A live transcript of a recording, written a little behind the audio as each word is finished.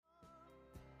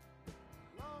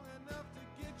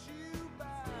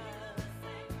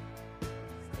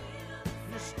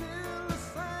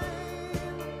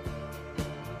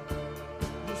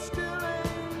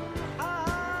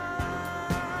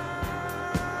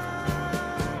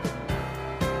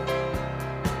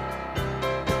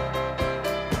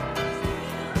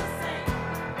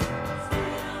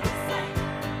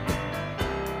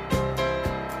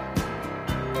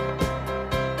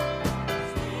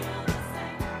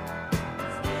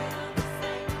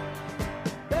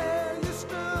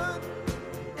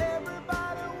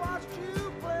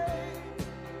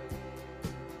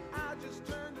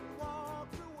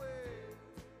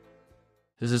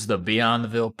This is the Beyond the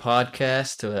Ville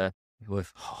podcast,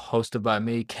 hosted by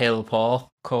me, Caleb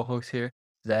Hall, co-host here,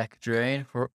 Zach Drain.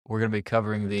 We're going to be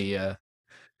covering the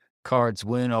Cards'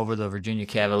 win over the Virginia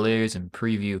Cavaliers and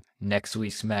preview next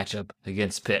week's matchup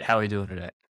against Pitt. How are you doing today?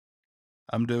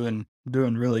 I'm doing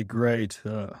really great.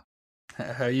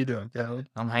 How you doing, Caleb?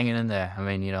 I'm hanging in there. I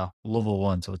mean, Louisville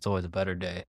won, so it's always a better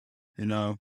day.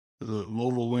 The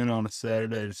Louisville win on a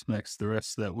Saturday just makes the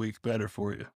rest of that week better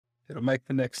for you. It'll make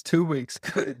the next 2 weeks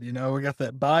good. We got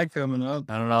that bye coming up.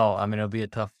 I don't know. I mean, it'll be a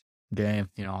tough game,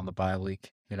 on the bye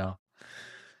week,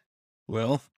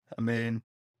 Well, I mean,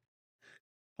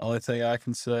 only thing I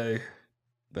can say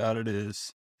about it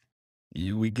is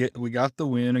we got the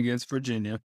win against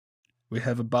Virginia. We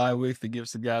have a bye week that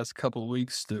gives the guys a couple of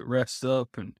weeks to rest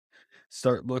up and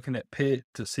start looking at Pitt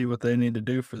to see what they need to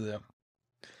do for them.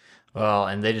 Well,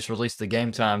 and they just released the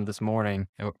game time this morning.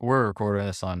 We're recording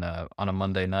this on a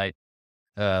Monday night,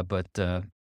 but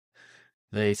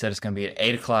they said it's going to be an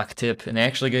 8 o'clock tip, and they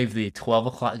actually gave the 12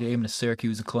 o'clock game to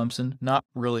Syracuse and Clemson. Not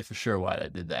really for sure why they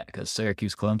did that, because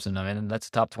Syracuse-Clemson, I mean, that's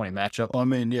a top 20 matchup. Well, I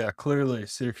mean, yeah, clearly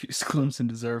Syracuse-Clemson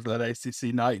deserved that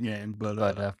ACC night game, but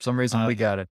for some reason we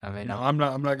got it. I mean, I'm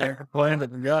not going to complain that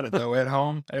we got it, though. At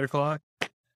home, 8 o'clock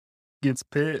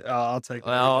against Pitt, I'll take it.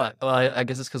 Well, I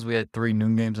guess it's because we had 3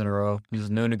 noon games in a row. It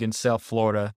was noon against South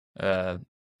Florida,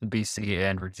 BC,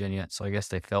 and Virginia, so I guess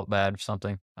they felt bad or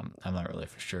something. I'm not really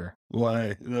for sure.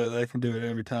 Well, they can do it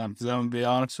every time, because I'm going to be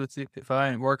honest with you, if I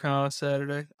ain't working on a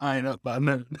Saturday, I ain't up by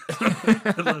noon,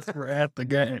 unless we're at the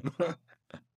game.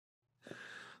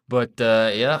 But,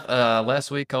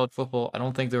 last week, college football, I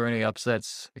don't think there were any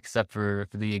upsets except for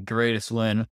the greatest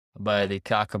win by the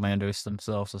Commanders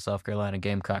themselves. The South Carolina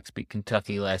Gamecocks beat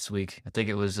Kentucky last week. I think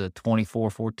it was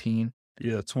 24-14.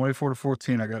 Yeah,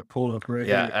 24-14. I got it pulled up right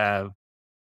here.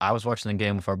 I was watching the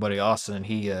game with our buddy Austin, and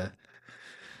he,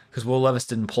 because Will Levis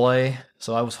didn't play,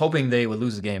 so I was hoping they would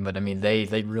lose the game, but I mean, they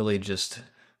really just,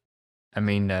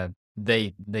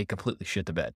 they completely shit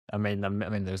the bed. I mean,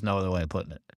 there's no other way of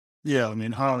putting it. Yeah, I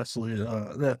mean, honestly,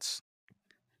 that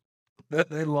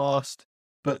they lost,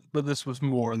 but this was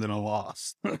more than a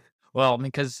loss. Well,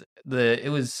 because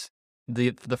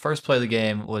the first play of the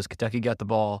game was Kentucky got the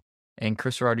ball, and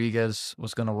Chris Rodriguez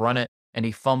was going to run it, and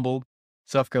he fumbled.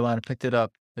 South Carolina picked it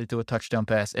up. They threw a touchdown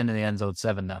pass into the end zone,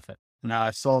 7-0. Now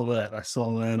I saw that.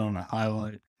 on a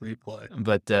highlight replay.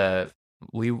 But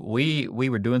we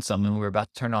were doing something. We were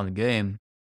about to turn on the game,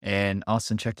 and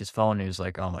Austin checked his phone. And he was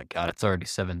like, "Oh my God, it's already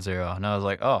 7-0." And I was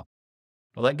like, "Oh,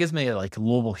 well, that gives me like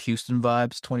Louisville Houston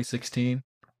vibes, 2016.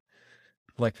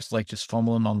 Just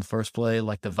fumbling on the first play.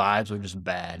 Like the vibes were just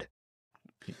bad."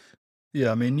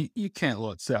 Yeah, I mean, you can't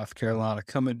let South Carolina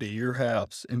come into your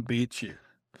house and beat you.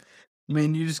 I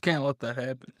mean, you just can't let that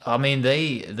happen. I mean,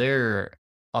 their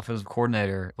offensive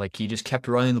coordinator, like, he just kept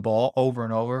running the ball over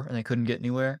and over, and they couldn't get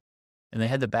anywhere. And they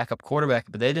had the backup quarterback,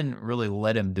 but they didn't really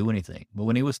let him do anything. But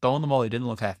when he was throwing the ball, he didn't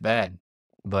look half bad.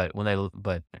 But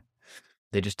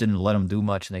they just didn't let him do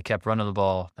much, and they kept running the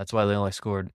ball. That's why they only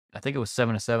scored, I think it was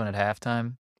 7-7 at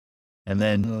halftime. And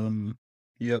then,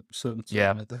 yep,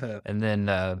 7-7 at the half.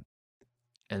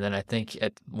 And then I think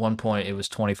at one point it was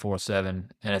 24-7,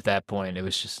 and at that point it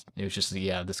was just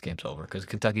this game's over, because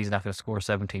Kentucky's not going to score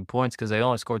 17 points because they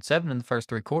only scored 7 in the first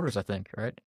 3 quarters, I think,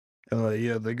 right?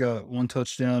 Yeah, they got 1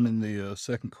 touchdown in the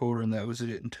second quarter, and that was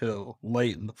it until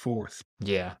late in the fourth.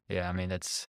 Yeah. I mean,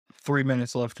 that's 3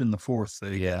 minutes left in the fourth.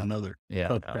 They got another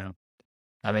touchdown.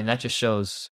 I mean, that just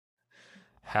shows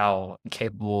how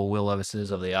capable Will Levis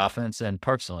is of the offense. And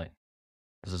personally,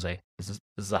 this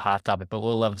is a hot topic, but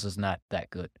Will Levis is not that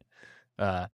good.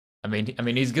 I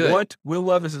mean, he's good. What? Will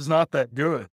Levis is not that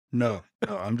good? No,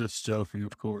 I'm just joking,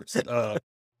 of course.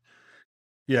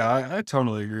 Yeah, I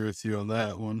totally agree with you on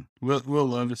that one. Will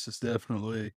Levis is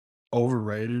definitely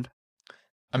overrated.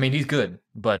 I mean, he's good,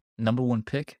 but number 1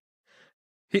 pick?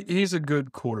 He's a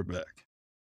good quarterback.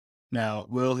 Now,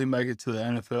 will he make it to the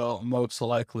NFL? Most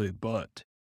likely, but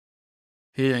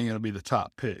he ain't going to be the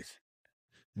top pick.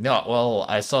 No, well,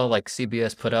 I saw like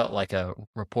CBS put out like a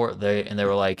report they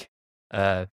were like,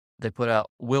 they put out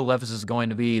Will Levis is going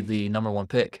to be the number 1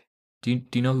 pick. Do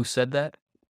you know who said that?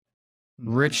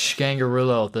 Rich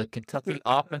Scangarillo, the Kentucky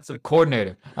offensive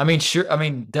coordinator. I mean, sure. I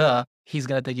mean, duh. He's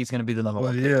gonna think he's gonna be the number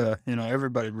 1 pick. Yeah,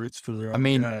 everybody roots for their own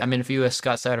guy. I mean, if you ask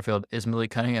Scott Satterfield, is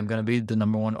Malik Cunningham gonna be the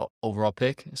number 1 overall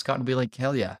pick? Scott would be like,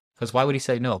 hell yeah. Because why would he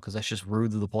say no? Because that's just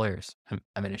rude to the players.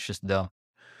 I mean, it's just dumb.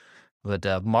 But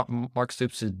Mark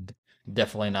Stoops would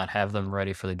definitely not have them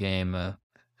ready for the game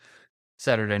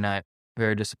Saturday night.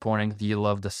 Very disappointing. You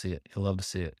love to see it.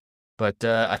 But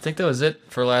I think that was it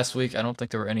for last week. I don't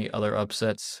think there were any other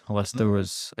upsets unless there No.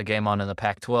 was a game on in the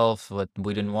Pac-12, but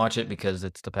we didn't watch it because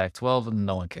it's the Pac-12 and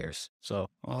no one cares. So,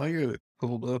 Well, I got it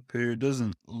pulled up here. It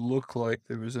doesn't look like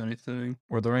there was anything.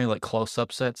 were there any like close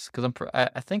upsets? Because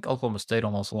I think Oklahoma State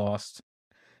almost lost.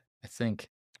 I think,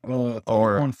 or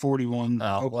 31-41,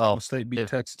 oh Oklahoma well, State beat if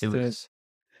Texas it Tech. was,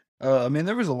 I mean,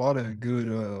 there was a lot of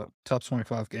good top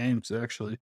 25 games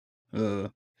actually. Uh,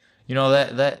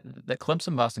 that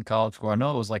Clemson Boston College score. I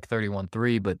know it was like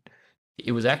 31-3, but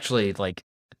it was actually like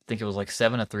I think it was like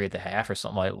 7-3 at the half or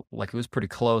something like it was pretty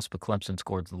close. But Clemson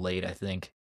scored late, I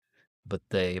think. But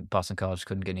Boston College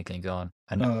couldn't get anything going.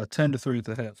 I know. 10-3 at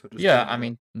the half. I just Yeah, pulled I it up.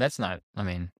 mean that's not. I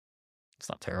mean it's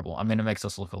not terrible. I mean it makes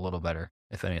us look a little better,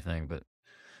 if anything. But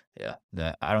yeah,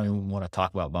 I don't even want to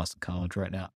talk about Boston College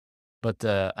right now. But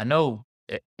I know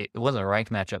it wasn't a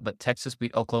ranked matchup, but Texas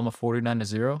beat Oklahoma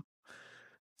 49-0.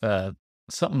 Uh,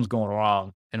 Something's going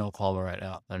wrong in Oklahoma right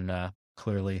now, and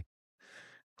clearly,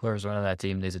 whoever's running that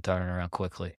team needs to turn it around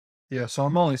quickly. Yeah, so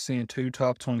I'm only seeing two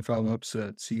top 25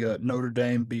 upsets. You got Notre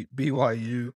Dame beat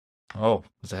BYU, Oh,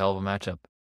 it's a hell of a matchup.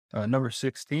 number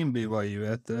 16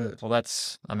 BYU at that. Well,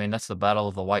 that's the battle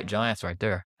of the white giants right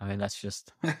there. I mean, that's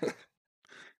just,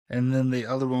 And then the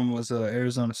other one was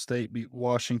Arizona State beat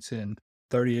Washington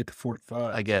 38-45.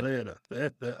 I So get, they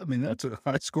had I mean, that's a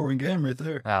high scoring game right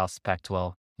there. well, it's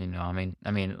Pac-12.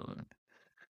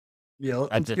 Yeah, I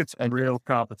let's did, get some real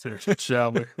competition,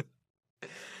 shall we?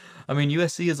 I mean,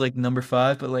 USC is like number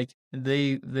 5, but like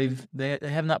they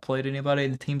have not played anybody.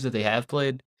 The teams that they have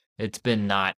played, it's been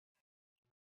not.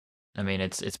 I mean,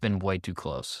 it's been way too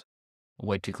close.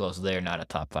 Way too close. They're not a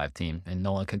top 5 team, and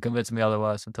no one can convince me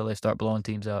otherwise until they start blowing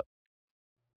teams out.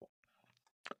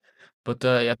 But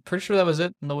yeah, pretty sure that was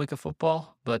it in the week of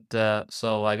football. But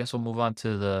so I guess we'll move on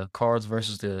to the Cards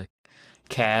versus the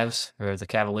Cavs, or the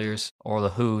Cavaliers, or the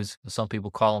Who's, as some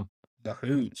people call them. The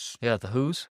Who's. Yeah, the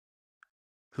Who's.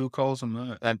 Who calls them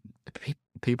that?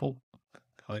 People.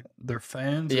 Like their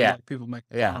fans or Yeah, like people make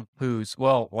fun yeah. of 'em? Who's.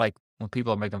 Well, like when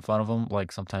people are making fun of them,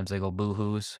 like sometimes they go boo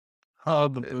Who's. Oh,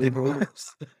 the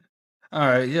Boo-Hoos. All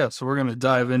right, yeah, so we're gonna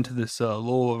dive into this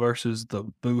Louisville versus the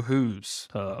Boo-Hoos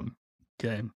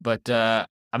game. But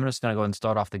I'm just gonna go ahead and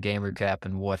start off the game recap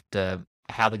and what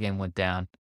how the game went down.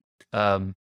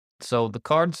 So the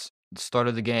Cards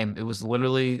started the game. It was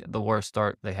literally the worst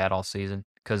start they had all season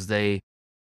because they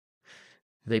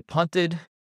punted,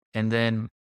 and then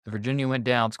Virginia went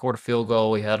down, scored a field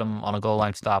goal. We had them on a goal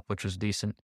line stop, which was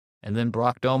decent. And then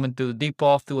Brock Doman threw the deep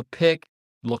ball, threw a pick,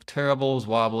 looked terrible, was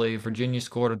wobbly. Virginia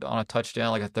scored on a touchdown,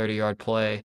 like a 30-yard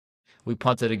play. We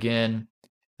punted again.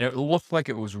 And it looked like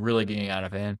it was really getting out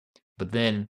of hand. But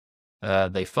then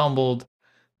they fumbled.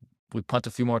 We punt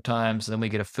a few more times. Then we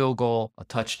get a field goal, a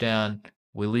touchdown.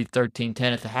 We lead 13-10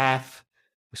 at the half.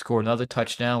 We score another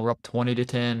touchdown. We're up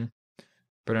 20-10.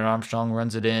 Brennan Armstrong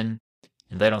runs it in,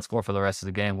 and they don't score for the rest of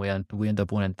the game. We end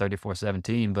up winning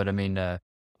 34-17. But I mean,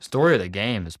 story of the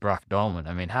game is Brock Dolman.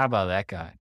 I mean, how about that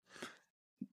guy?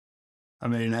 I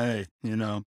mean, hey,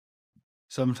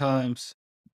 sometimes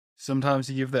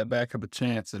you give that backup a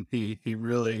chance, and he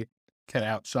really can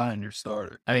outshine your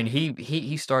starter. I mean,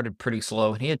 he started pretty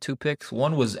slow, and he had 2 picks.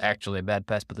 One was actually a bad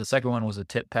pass, but the second one was a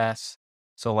tip pass.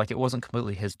 So like, it wasn't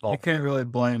completely his You fault. can't really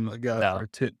blame a guy No. for a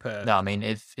tip pass. No, I mean,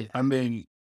 if I mean,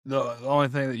 the only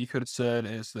thing that you could have said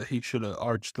is that he should have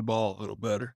arched the ball a little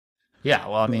better. yeah,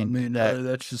 well, I But, mean,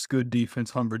 that's just good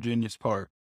defense on Virginia's part.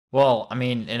 well, I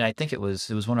mean, and I think it was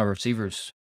one of our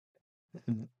receivers.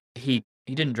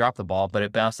 He didn't drop the ball, but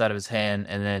it bounced out of his hand,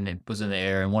 and then it was in the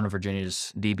air, and one of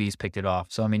Virginia's DBs picked it off.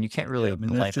 So I mean, you can't really Yeah, I mean,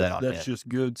 blame that on him. that's just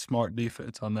good, smart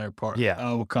defense on their part. Yeah.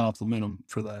 I will compliment them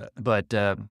for that. But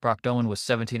Brock Doman was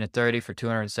 17-30 for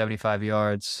 275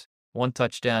 yards, 1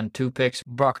 touchdown, 2 picks.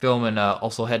 Brock Doman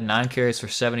also had 9 carries for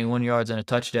 71 yards and a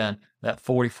touchdown. That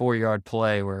 44-yard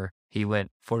play where he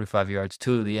went 45 yards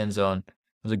to the end zone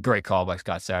was a great call by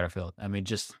Scott Satterfield. I mean,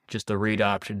 just a read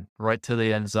option right to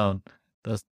the end zone.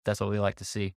 That's what we like to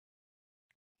see.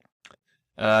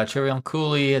 Cherion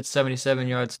Cooley had 77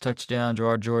 yards, a touchdown.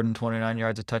 Gerard Jordan, 29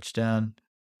 yards, a touchdown.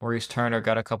 Maurice Turner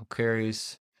got a couple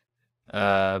carries.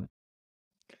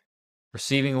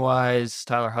 Receiving wise,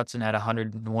 Tyler Hudson had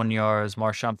 101 yards.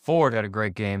 Marshawn Ford had a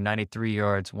great game, 93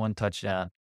 yards, 1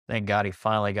 touchdown. Thank God he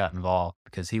finally got involved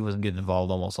because he wasn't getting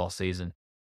involved almost all season.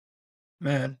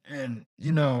 Man, and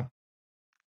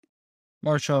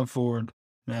Marshawn Ford.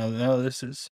 Now this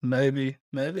is maybe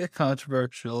a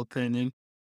controversial opinion.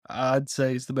 I'd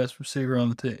say he's the best receiver on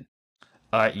the team.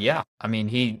 Yeah. I mean,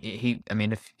 I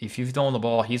mean, if you've thrown the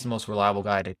ball, he's the most reliable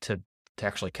guy to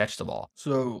actually catch the ball.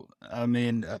 So I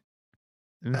mean,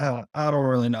 I don't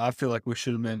really know. I feel like we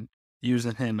should have been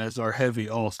using him as our heavy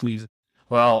all season.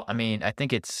 Well, I mean, I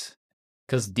think it's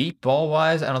because deep ball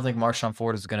wise, I don't think Marshawn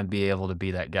Ford is going to be able to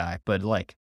be that guy. But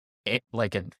like at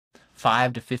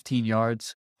 5 to 15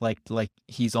 yards, like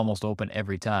he's almost open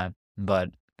every time. But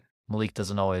Malik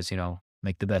doesn't always,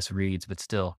 make the best reads. But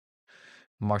still,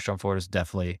 Marshawn Ford is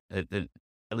definitely at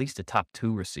least a top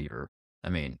two receiver. I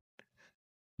mean,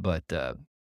 but the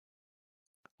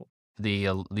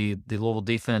Louisville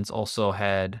defense also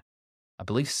had, I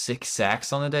believe, 6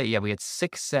 sacks on the day. Yeah, we had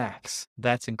 6 sacks.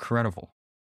 That's incredible.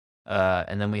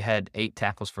 And then we had 8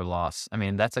 tackles for loss. I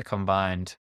mean, that's a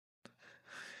combined,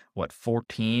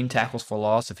 14 tackles for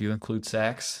loss if you include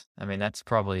sacks. I mean, that's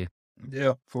probably,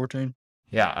 Yeah, 14.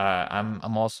 yeah.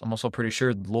 I'm also pretty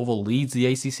sure Louisville leads the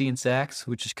ACC in sacks,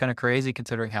 which is kind of crazy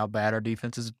considering how bad our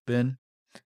defense has been.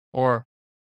 Or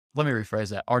let me rephrase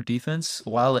that: our defense,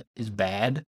 while it is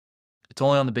bad, it's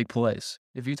only on the big plays.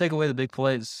 If you take away the big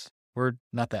plays, we're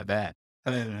not that bad.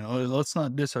 Hey, now, let's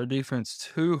not diss our defense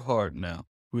too hard now.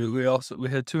 We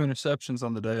had 2 interceptions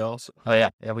on the day also. Oh yeah,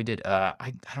 yeah, we did.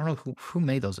 I don't know who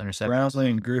made those interceptions. Brownlee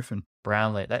and Griffin.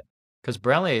 Brownlee, because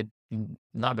Brownlee had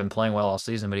not been playing well all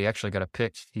season, but he actually got a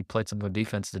pick. He played some good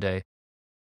defense today.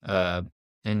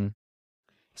 And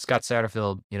Scott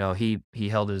Satterfield, he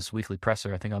held his weekly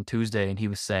presser, I think, on Tuesday, and he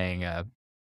was saying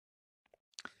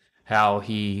how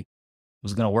he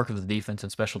was going to work with the defense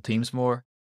and special teams more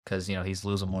because he's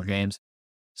losing more games.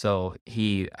 So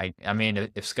I mean,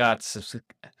 if Scott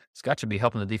should be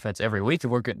helping the defense every week,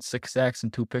 if we're getting 6 sacks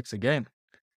and 2 picks a game.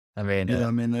 I mean, Yeah,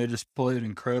 I mean, they just played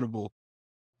incredible.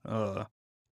 I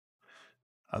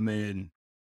mean,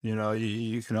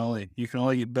 you can only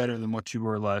get better than what you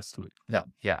were last week. no,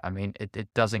 yeah, I mean, it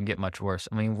doesn't get much worse.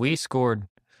 I mean, we scored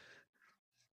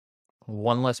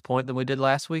one less point than we did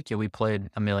last week. Yeah, we played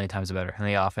a million times better, and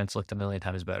the offense looked a million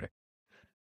times better.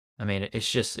 I mean, it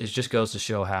just goes to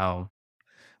show how,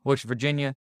 which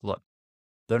Virginia, look,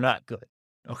 they're not good.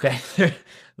 Okay,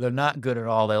 they're not good at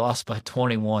all. They lost by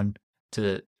 21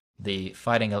 to the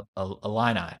Fighting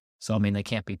Illini. So I mean, they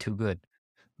can't be too good.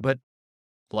 But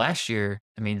last year,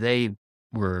 I mean, they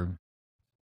were.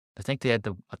 I think they had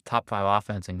a top 5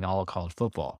 offense in all of college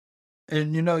football.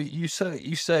 And you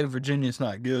say Virginia's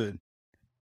not good,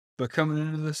 but coming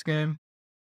into this game,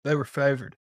 they were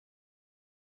favored.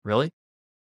 Really?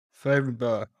 Favored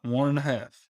by 1.5.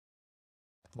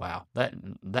 Wow.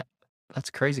 That's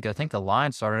crazy. 'Cause I think the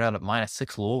line started out at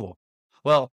 -6 Louisville.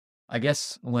 Well, I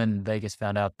guess when Vegas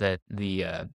found out that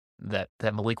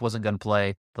that Malik wasn't going to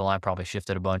play, the line probably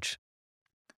shifted a bunch.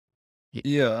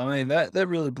 Yeah, I mean, that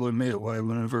really blew me away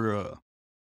whenever,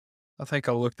 I think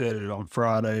I looked at it on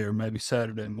Friday or maybe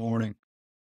Saturday morning.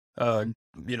 I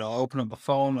open up my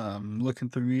phone, I'm looking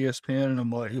through ESPN, and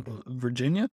I'm like,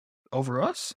 Virginia over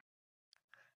us?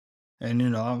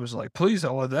 And I was like, please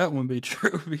don't let that one be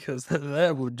true because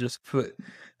that would just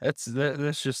that's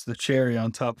just the cherry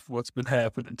on top of what's been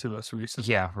happening to us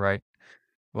recently. Yeah, right.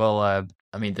 Well,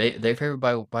 I mean, they favored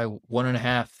by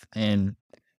 1.5, and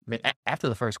I mean, after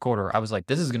the first quarter, I was like,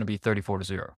 this is going to be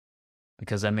 34-0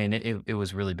 because I mean, it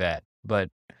was really bad. But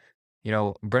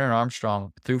Brennan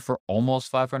Armstrong threw for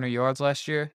almost 500 yards last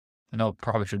year. I know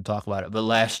probably shouldn't talk about it, but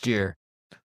last year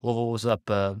Louisville was up,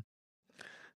 I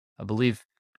believe,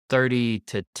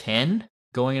 30-10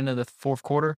 going into the fourth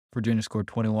quarter. Virginia scored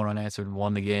 21 unanswered and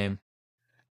won the game,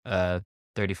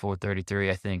 34-33,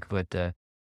 I think. But There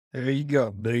you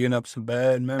go, digging up some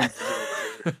bad memories.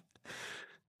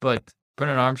 but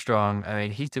Brennan Armstrong, I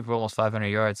mean, he threw for almost 500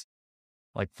 yards,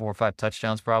 like 4 or 5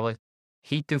 touchdowns probably.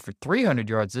 He threw for 300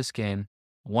 yards this game,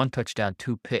 1 touchdown,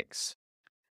 2 picks.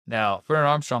 Now, Brennan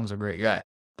Armstrong's a great guy,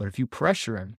 but if you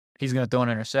pressure him, he's going to throw an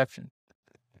interception.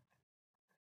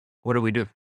 What do?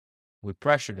 We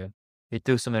pressured him. He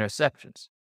threw some interceptions.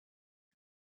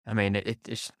 I mean,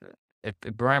 if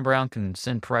Brian Brown can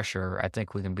send pressure, I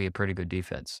think we can be a pretty good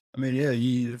defense. I mean, yeah,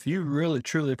 if you really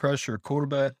truly pressure a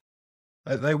quarterback,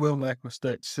 they will make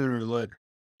mistakes sooner or later.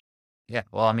 Yeah,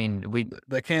 well, I mean,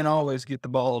 They can't always get the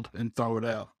ball and throw it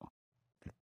out.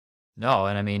 no,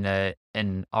 and I mean,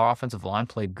 and our offensive line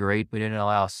played great. We didn't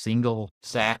allow a single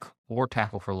sack or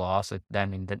tackle for loss. I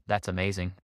mean, that's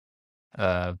amazing.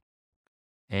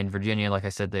 And Virginia, like I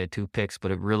said, they had 2 picks, but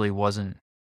it really wasn't.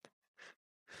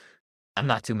 I'm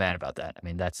not too mad about that. I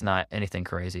mean, that's not anything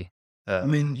crazy. I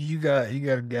mean, you got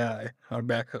a guy, our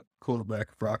backup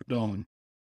quarterback, Brock Doman.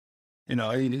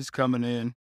 He's coming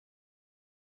in.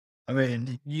 I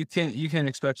mean, you can't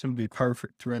expect him to be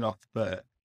perfect right off the bat.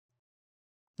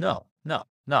 No, no,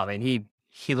 no. I mean,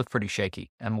 he looked pretty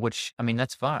shaky, and which I mean,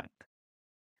 that's fine.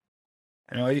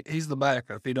 He's the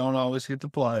backup. He don't always get to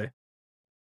play.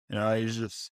 He's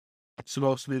just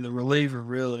supposed to be the reliever,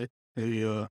 really.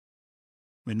 I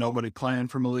mean, nobody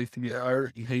planned for Malik to get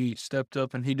hurt. He stepped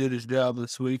up and he did his job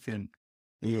this week, and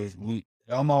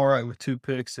I'm all right with 2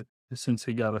 picks since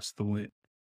he got us the win.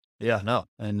 Yeah, no,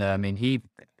 and I mean he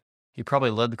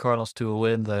probably led the Cardinals to a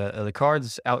win. The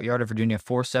Cards out-yarded Virginia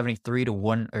 473 to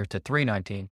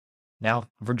 319. Now,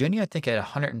 Virginia, I think, had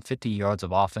 150 yards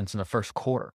of offense in the first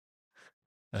quarter.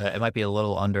 It might be a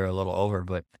little under, a little over,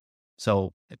 but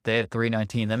so if they had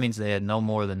 319, that means they had no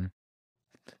more than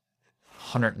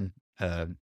 100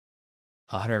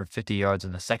 150 yards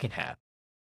in the second half,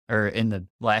 or in the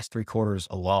last 3 quarters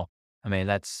alone. I mean,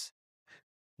 that's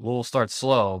Louisville starts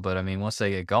slow, but I mean, once they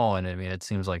get going, I mean, it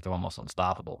seems like they're almost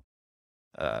unstoppable.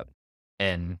 Uh,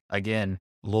 and again,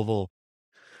 Louisville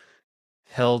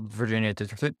held Virginia to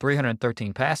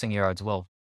 313 passing yards. Well,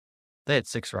 they had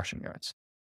 6 rushing yards.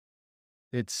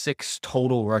 It's 6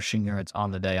 total rushing yards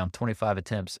on the day on 25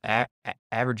 attempts,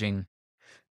 averaging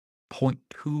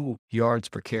 0.2 yards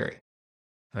per carry.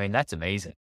 I mean, that's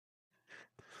amazing.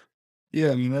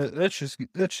 Yeah, I mean that's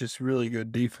just really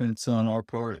good defense on our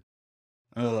part.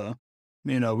 We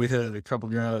had a couple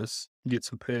guys get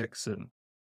some picks, and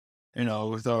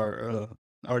with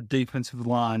our defensive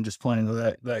line just playing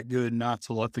that good, not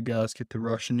to let the guys get the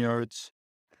rushing yards.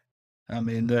 I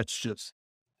mean, that's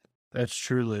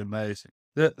truly amazing.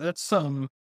 That's something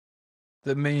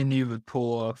that me and you would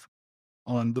pull off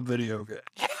on the video game.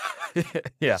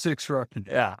 Yeah. 6 rushing.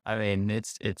 Yeah, I mean,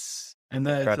 it's And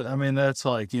that's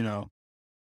like,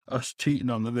 us cheating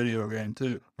on the video game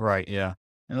too. right, yeah.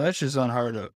 And that's just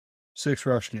unheard of. 6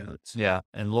 rushing yards. Yeah,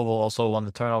 and Louisville also won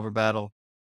the turnover battle.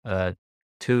 2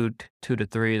 to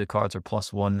 3, the Cards are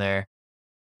 +1 there.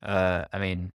 I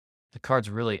mean, the Cards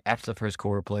really, after the first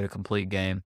quarter, played a complete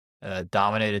game.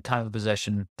 Dominated time of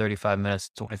possession, 35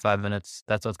 minutes, 25 minutes.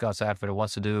 That's what Scott Satterfield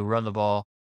wants to do, run the ball.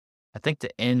 I think to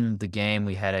end the game,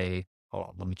 we had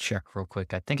let me check real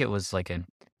quick. I think it was like a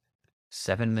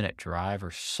 7-minute drive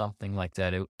or something like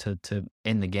that to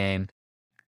end the game.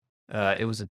 It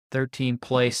was a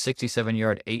 13-play,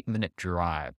 67-yard, 8-minute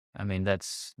drive. I mean,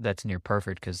 that's near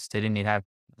perfect because they didn't even have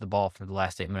the ball for the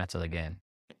last 8 minutes of the game.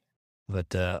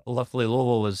 But luckily,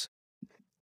 Louisville was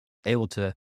able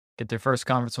to get their first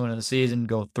conference win of the season,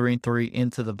 go 3-3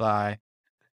 into the bye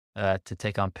to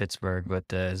take on Pittsburgh. But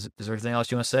is there anything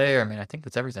else you want to say? Or, I mean, I think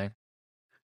that's everything.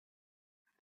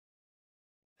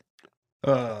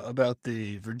 About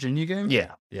the Virginia game?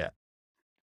 Yeah, yeah.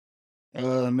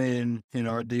 I mean,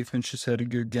 our defense just had a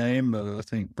good game. I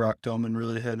think Brock Dolman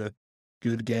really had a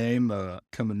good game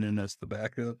coming in as the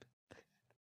backup.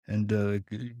 And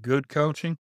good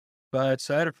coaching by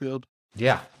Satterfield.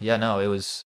 Yeah, no, it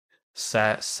was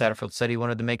Satterfield said he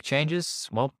wanted to make changes.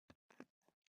 Well,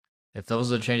 if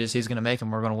those are the changes he's going to make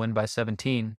and we're going to win by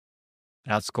 17,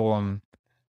 outscore them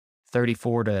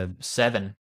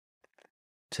 34-7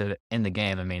 to end the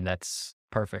game, I mean, that's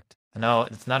perfect. I know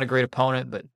it's not a great opponent,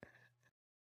 but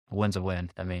a win's a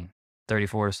win. I mean,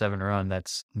 34-7 run,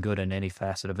 that's good in any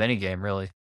facet of any game,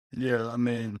 really. Yeah, I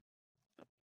mean,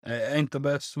 it ain't the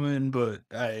best win, but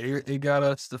it got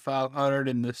us to 500,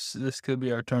 and this could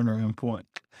be our turnaround point.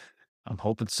 I'm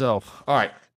hoping so. All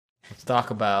right, let's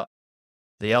talk about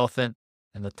the elephant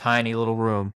in the tiny little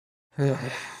room.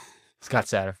 Scott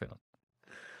Satterfield.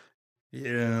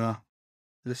 Yeah,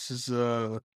 this is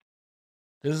a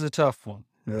tough one.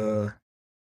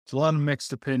 It's a lot of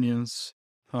mixed opinions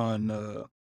on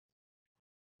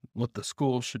what the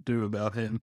school should do about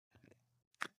him.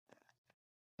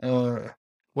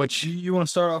 Which you want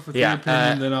to start off with your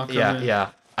opinion, then I'll come in?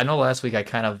 Yeah. I know last week I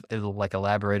kind of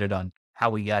elaborated on how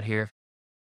we got here,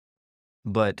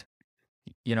 but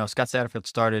Scott Satterfield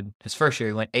started his first year.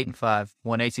 He went 8-5,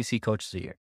 won ACC Coach of the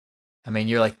Year. I mean,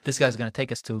 you're like, this guy's going to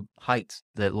take us to heights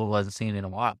that Louisville hasn't seen in a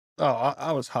while. Oh,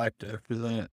 I was hyped after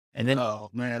that. And then, oh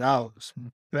man, I was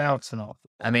bouncing off.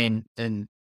 I mean, and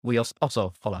we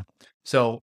also hold on.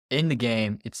 So in the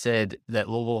game, it said that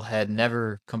Louisville had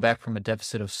never come back from a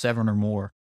deficit of 7 or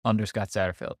more under Scott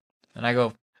Satterfield. And I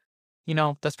go,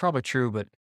 that's probably true, but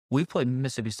we played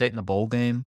Mississippi State in the bowl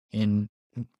game in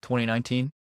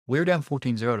 2019. We were down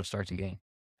 14-0 to start the game.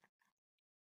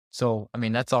 So, I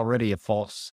mean, that's already a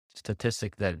false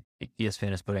statistic that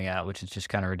ESPN is putting out, which is just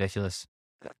kind of ridiculous.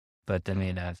 But, I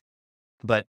mean,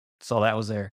 so that was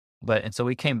there. And so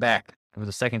we came back. It was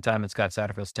the second time in Scott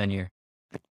Satterfield's tenure.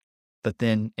 But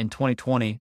then in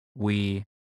 2020, I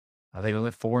think we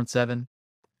went 4-7.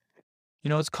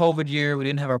 It's COVID year. We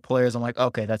didn't have our players. I'm like,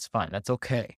 okay, that's fine. That's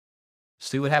okay.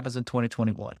 See what happens in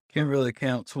 2021. Can't really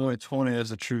count 2020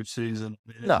 as a true season.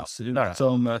 No. It's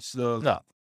all messed up.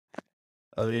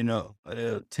 No.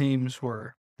 Teams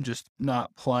were just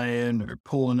not playing or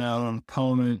pulling out on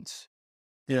opponents.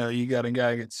 You got a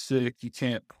guy get sick, you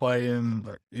can't play him,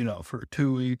 or, for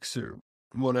 2 weeks or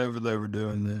whatever they were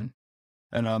doing then.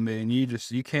 And I mean,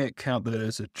 you can't count that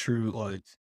as a true, like,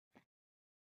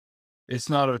 it's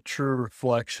not a true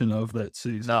reflection of that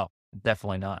season. No,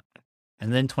 definitely not.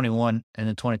 And then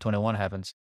 2021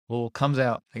 happens. Well, comes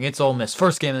out against Ole Miss,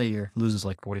 first game of the year, loses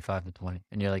like 45-20,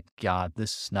 and you're like, God,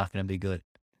 this is not going to be good.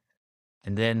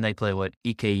 And then they play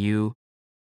EKU,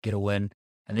 get a win,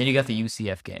 and then you got the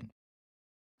UCF game.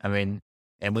 I mean,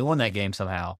 and we won that game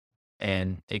somehow,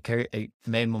 and it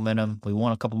made momentum. We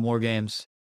won a couple more games,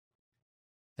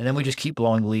 and then we just keep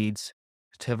blowing leads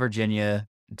to Virginia,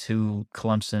 to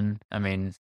Clemson. I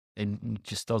mean, in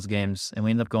just those games, and we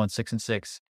ended up going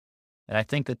 6-6. And I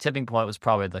think the tipping point was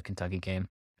probably the Kentucky game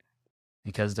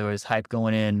because there was hype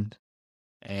going in,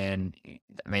 and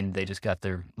I mean, they just got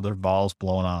their balls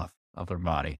blown off of their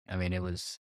body. I mean, it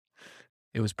was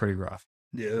pretty rough.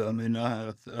 Yeah, I mean,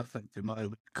 I think it might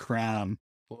have been crime.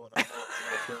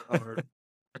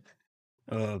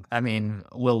 I mean,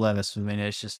 Will Levis. I mean,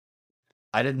 it's just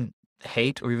I didn't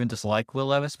hate or even dislike Will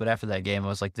Levis, but after that game, I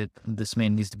was like, this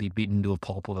man needs to be beaten to a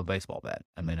pulp with a baseball bat.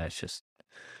 I mean, it's just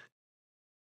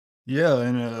yeah,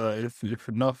 and if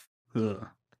enough of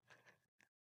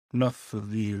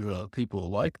the people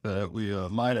like that, we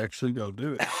might actually go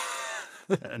do it,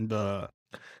 and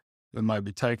we might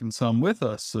be taking some with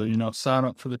us. So sign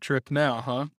up for the trip now,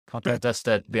 huh? contact us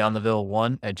at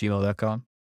beyondtheville1@gmail.com.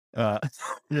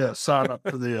 Yeah, sign up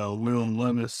for the Will and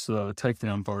Levis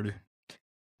takedown party.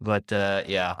 But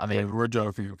yeah, I mean, We're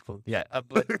joking. yeah,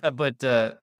 but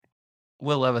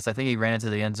Will Levis, I think he ran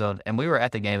into the end zone, and we were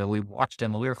at the game, and we watched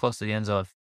him, and we were close to the end zone,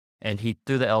 and he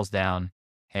threw the L's down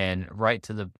and right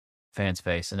to the fan's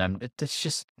face, and it's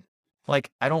just like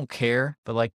I don't care,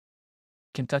 but like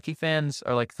Kentucky fans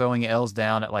are like throwing L's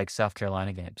down at like South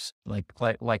Carolina games, like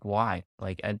why?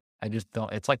 Like I just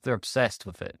don't. It's like they're obsessed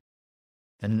with it,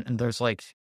 and there's like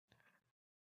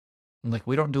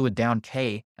we don't do a down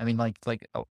K. I mean like I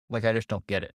just don't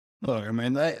get it. Look, I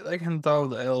mean, they can throw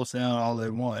the L's down all they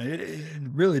want. It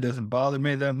really doesn't bother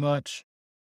me that much.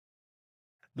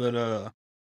 But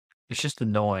It's just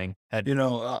annoying.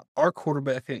 our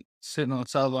quarterback ain't sitting on the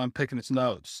sideline picking his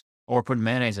nose. Or putting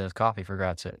mayonnaise in his coffee, for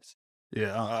God's sakes.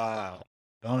 Yeah,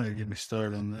 don't even get me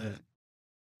started on that.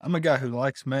 I'm a guy who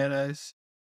likes mayonnaise,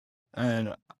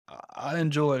 and I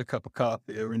enjoy a cup of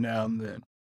coffee every now and then.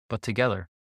 But together.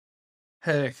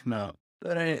 Heck no,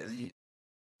 that ain't.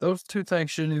 Those two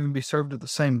things shouldn't even be served at the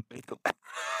same meal.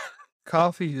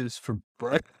 Coffee is for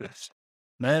breakfast.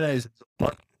 Mayonnaise is a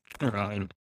lunch.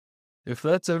 If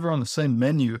that's ever on the same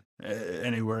menu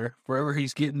anywhere, wherever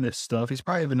he's getting this stuff, he's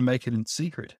probably going to make it in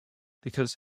secret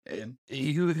because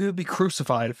he would be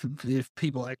crucified if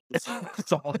people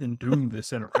saw him doing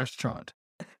this in a restaurant.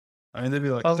 I mean, they'd be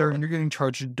like, "Sir, you're getting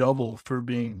charged double for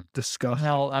being disgusting."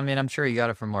 Well, I mean, I'm sure he got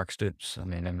it from Mark Stoops. I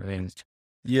mean,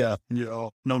 yeah,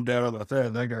 no doubt about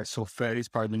that. That guy's so fat, he's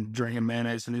probably been drinking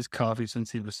mayonnaise in his coffee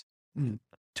since he was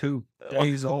 2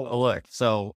 days old. Look,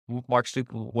 so Mark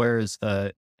Stoops wears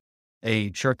a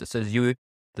shirt that says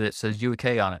UK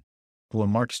on it. When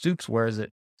Mark Stoops wears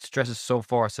it, stresses so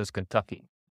far it says Kentucky.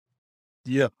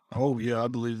 Yeah. Oh, yeah, I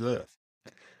believe that.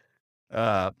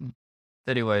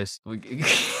 Anyways, what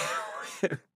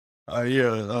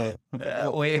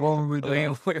were we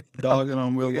doing? We're dogging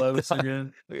on Will Levis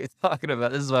again. We were talking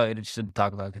about, this is why we shouldn't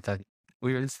talk about Kentucky.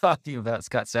 We were talking about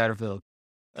Scott Satterfield.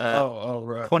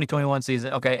 Right. 2021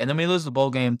 season. Okay, and then we lose the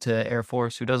bowl game to Air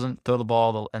Force, who doesn't throw the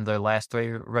ball in their last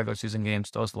 3 regular season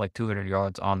games, throws like 200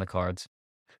 yards on the cards.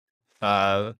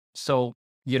 So,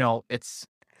 it's...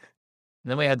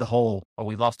 Then we had the whole,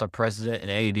 we lost our president and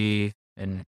AD,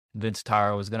 and Vince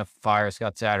Tyra was going to fire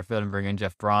Scott Satterfield and bring in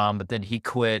Jeff Brom, but then he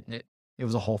quit. And it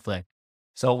was a whole thing.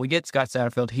 So we get Scott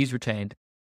Satterfield. He's retained.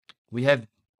 We have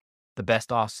the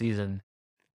best off season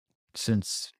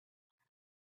since,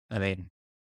 I mean,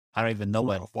 I don't even know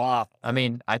when. Wow. I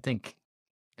mean, I think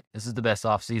this is the best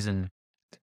off season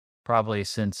probably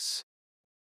since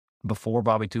before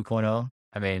Bobby 2.0.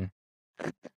 I mean,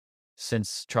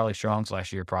 since Charlie Strong's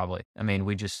last year, probably. I mean,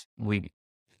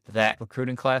 that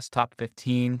recruiting class, top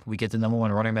 15, we get the number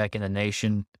 1 running back in the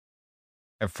nation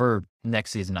for next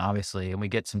season, obviously. And we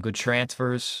get some good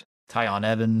transfers, Tyon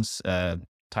Evans,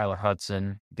 Tyler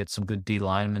Hudson, get some good D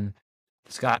linemen.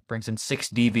 Scott brings in 6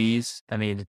 DBs. I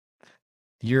mean,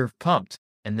 you're pumped.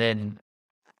 And then,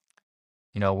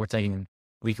 we're thinking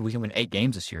we can win 8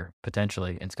 games this year,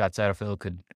 potentially. And Scott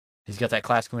Satterfield he's got that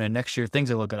class coming in next year.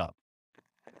 Things are looking up.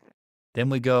 Then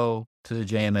we go to the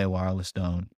JMA Wireless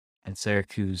Dome, and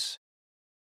Syracuse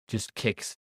just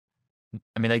kicks.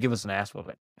 I mean, they give us an ass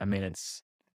whooping. I mean, it's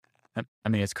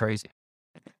crazy.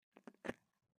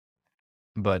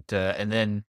 But and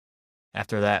then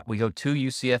after that, we go to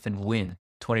UCF and win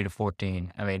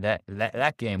 20-14. I mean,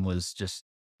 that game was just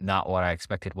not what I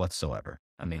expected whatsoever.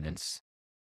 I mean, it's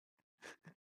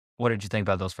what did you think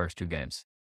about those first two games?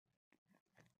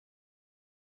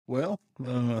 Well,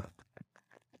 I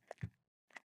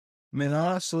mean,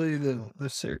 honestly, the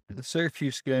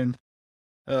Syracuse game.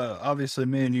 Obviously,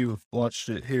 me and you have watched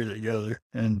it here together,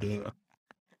 and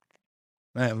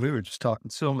man, we were just talking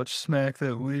so much smack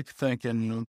that week,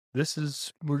 thinking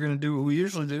we're gonna do what we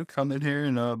usually do, come in here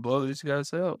and blow these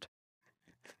guys out,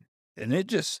 and it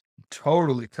just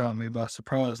totally caught me by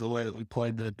surprise the way that we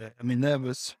played that day. I mean, that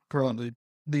was probably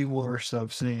the worst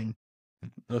I've seen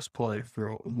us play for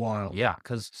a while. Yeah,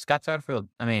 because Scott Satterfield,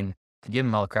 I mean, to give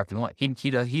him all the crap we want,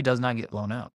 he does not get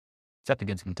blown out, except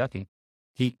against Kentucky.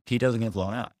 He doesn't get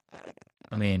blown out.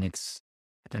 I mean, it's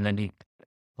and then he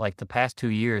like the past 2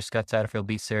 years, Scott Satterfield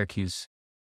beat Syracuse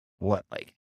what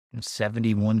like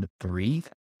 71-3.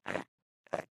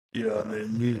 Yeah, I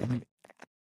mean,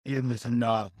 it was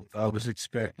not what I was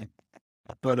expecting.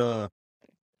 But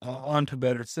on to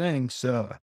better things.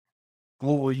 What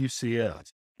will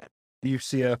UCF?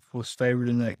 UCF was favored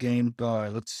in that game by,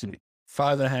 let's see,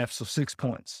 5.5, so 6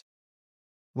 points.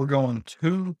 We're going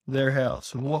to their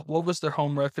house. What was their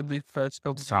home record the past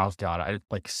couple? Charles God,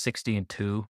 like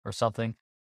 60-2 or something.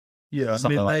 Yeah, I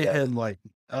Something mean like they that. had like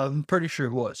I'm pretty sure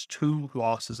it was 2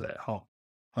 losses at home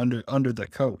under the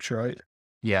coach, right?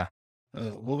 Yeah,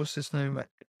 What was his name? I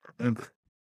can't remember.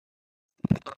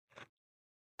 I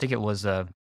think it was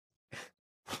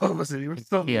What was it? It was he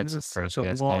something. It had some was such a crazy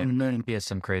ass name. long name. He has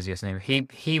some crazy ass name.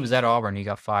 He was at Auburn. He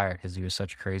got fired because he was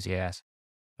such a crazy ass.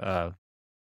 Uh,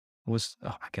 was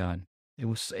oh my god, it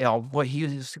was what he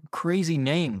was crazy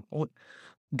name. What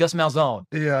Gus Malzahn.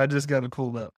 Yeah, I just got it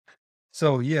pulled up.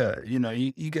 So yeah, you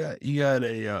got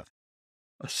a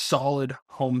solid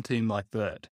home team like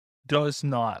that does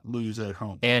not lose at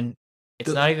home. And it's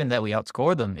The- not even that we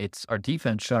outscored them, it's our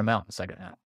defense shut them out in the second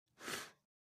half.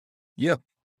 Yeah,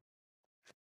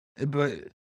 but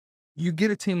you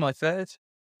get a team like that.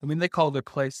 I mean, they call their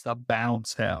place the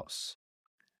bounce house.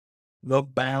 The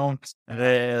bounce.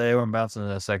 They weren't bouncing in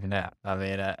the second half. I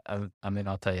mean, I mean,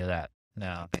 I'll tell you that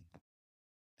now.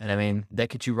 And I mean, that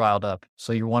gets you riled up.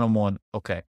 So you're 1-1.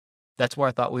 Okay. That's where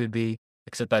I thought we would be,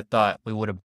 except I thought we would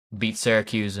have beat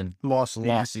Syracuse and Lost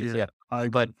lost these. these. Yeah. I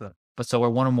But agree with that. but so we're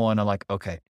 1-1. I'm like,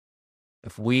 okay,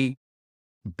 if we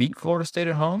beat Florida State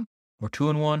at home, we're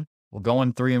 2-1. We're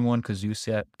going 3-1 because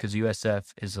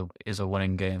USF is a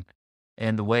winning game.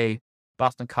 And the way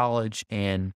Boston College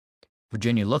and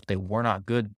Virginia looked, they were not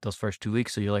good those first 2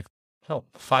 weeks. So you're like, hell,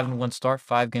 5-1 start,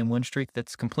 5-game win streak.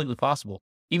 That's completely possible.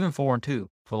 Even 4-2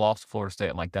 for loss to Florida State.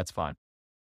 I'm like, that's fine.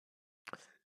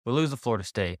 We lose to Florida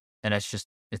State, and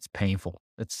it's painful.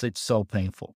 It's so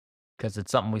painful because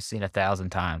it's something we've seen 1,000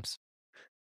 times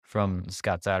from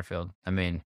Scott Satterfield. I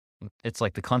mean, it's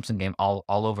like the Clemson game all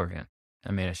over again.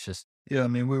 I mean, it's just Yeah, I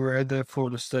mean, we were at that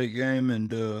Florida State game,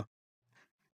 and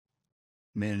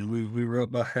man, we were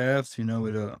up by halves.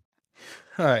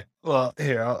 All right. Well,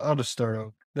 here I'll just start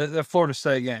over. That Florida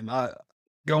State game.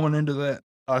 Going into that,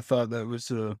 I thought that was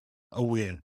a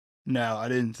win. Now I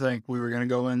didn't think we were gonna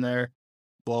go in there,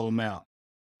 blow them out.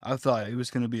 I thought it was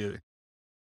gonna be a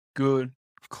good,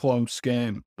 close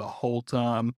game the whole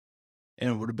time, and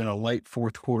it would have been a late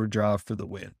fourth quarter drive for the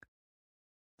win.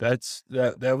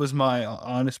 That was my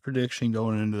honest prediction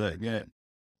going into that game.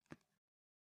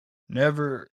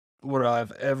 Never would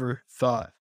I've ever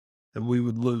thought that we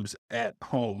would lose at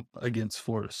home against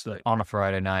Florida State. on a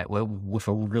Friday night with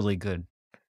a really good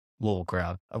little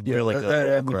crowd. A Yeah, really that, good that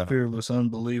little crowd. atmosphere was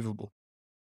unbelievable.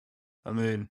 I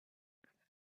mean,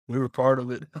 we were part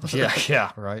of it.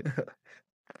 Yeah, right.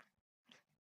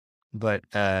 But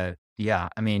yeah,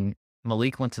 I mean,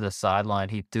 Malik went to the sideline.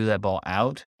 He threw that ball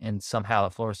out, and somehow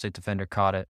the Florida State defender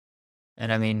caught it.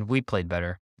 And I mean, we played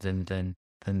better than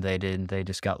they did. They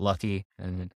just got lucky.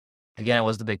 And again, it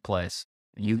was the big plays.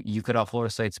 You cut out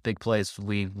Florida State's big plays.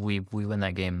 We win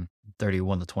that game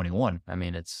 31-21. I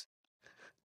mean, it's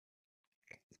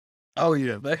Oh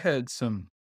yeah, they had some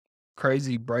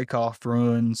crazy break off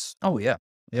runs. oh yeah,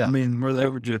 yeah. I mean, where they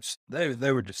were just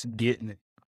they were just getting it.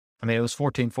 I mean, it was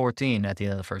 14-14 at the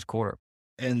end of the first quarter.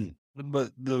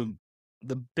 But the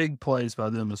big plays by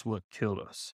them is what killed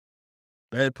us.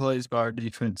 Bad plays by our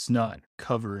defense not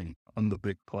covering on the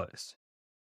big plays.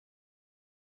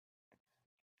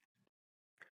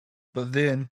 But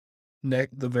then the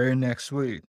very next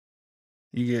week,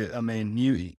 you get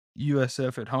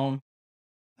USF at home.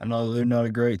 I know they're not a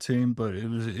great team, but it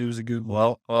was a good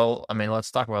one. Well, I mean, let's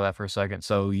talk about that for a second.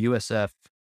 So USF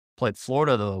played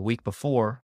Florida the week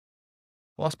before.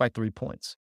 Lost by 3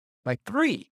 points. By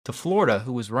 3 to Florida,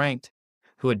 who was ranked,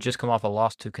 who had just come off a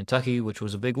loss to Kentucky, which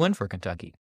was a big win for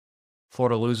Kentucky.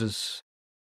 Florida loses.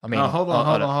 I Now, mean, hold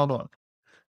on, hold on.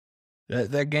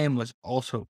 That game was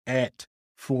also at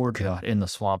Florida. God, in the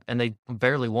swamp, and they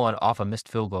barely won off a missed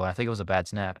field goal. I think it was a bad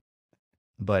snap.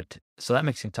 But so that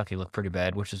makes Kentucky look pretty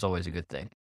bad, which is always a good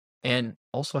thing. And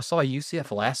also, I saw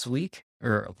UCF last week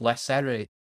or last Saturday.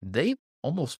 They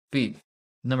almost beat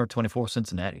number 24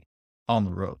 Cincinnati on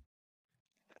the road.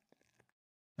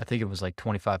 I think it was like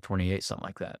 25-28, something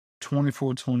like that.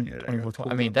 24-28.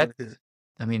 24-20.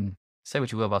 I mean, say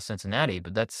what you will about Cincinnati,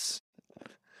 but that's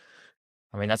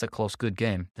a close, good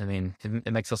game. I mean,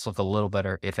 it makes us look a little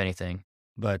better, if anything.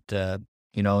 But and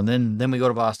then we go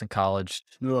to Boston College.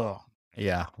 Oh.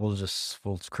 Yeah, we'll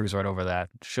cruise right over that.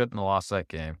 Shouldn't have lost that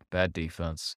game. Bad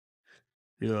defense.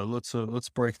 Yeah, let's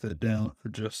break that down for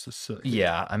just a second.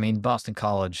 Yeah, I mean, Boston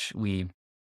College, we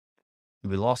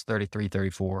lost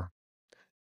 33-34.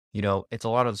 It's a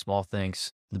lot of the small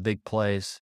things, the big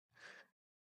plays.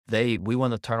 We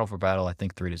won the turnover battle, I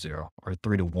think 3-0 or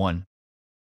 3-1.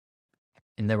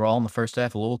 And they were all in the first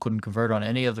half. Louisville couldn't convert on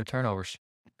any of their turnovers.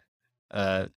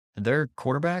 Their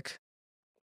quarterback,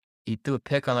 he threw a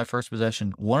pick on their first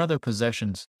possession. One of their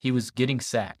possessions, he was getting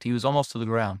sacked. He was almost to the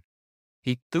ground.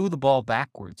 He threw the ball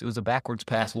backwards. It was a backwards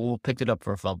pass. Louisville picked it up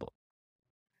for a fumble.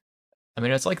 I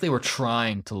mean, it's like they were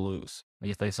trying to lose,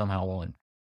 if they somehow won.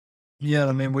 Yeah,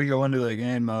 I mean, we go into the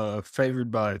game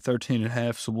favored by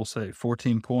 13.5, so we'll say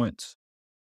 14 points.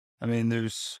 I mean,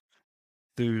 there's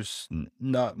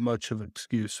not much of an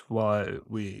excuse why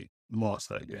we lost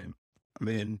that game. I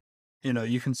mean,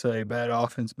 you can say bad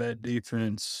offense, bad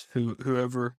defense,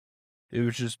 whoever. It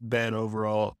was just bad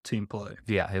overall team play.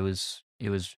 Yeah, it was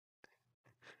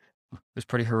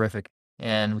pretty horrific.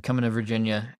 And we come into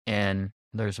Virginia, and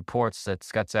there's reports that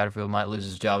Scott Satterfield might lose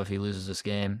his job if he loses this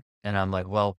game. And I'm like,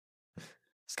 well,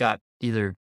 Scott,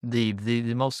 either the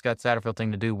most Scott Satterfield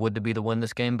thing to do would to be to win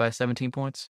this game by 17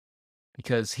 points,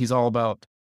 because he's all about,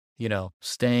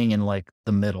 staying in like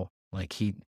the middle. Like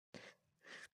he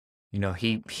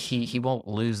won't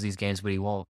lose these games, but he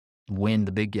won't win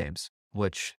the big games,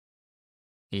 which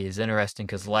is interesting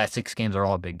because the last 6 games are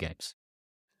all big games.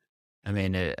 I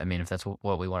mean, if that's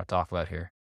what we want to talk about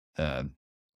here,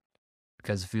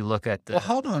 because if you look at well,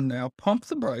 hold on now, pump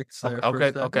the brakes there.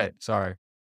 Okay, sorry.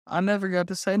 I never got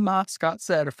to say my Scott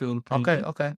Satterfield opinion.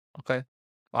 Okay.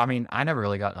 Well, I mean, I never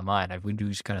really got into mine. We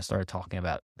just kind of started talking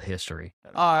about history.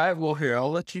 All right, well, here,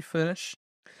 I'll let you finish.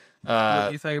 What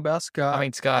do you think about Scott? I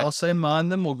mean, Scott. I'll say mine,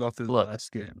 then we'll go through the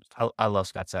last games. I love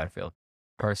Scott Satterfield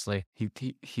personally.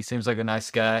 He seems like a nice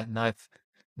guy,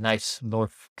 nice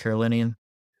North Carolinian.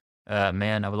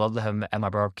 Man, I would love to have him at my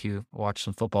barbecue, watch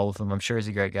some football with him. I'm sure he's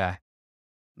a great guy.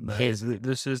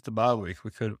 This is the bye week.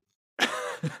 We could.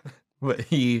 But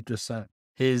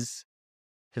his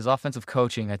offensive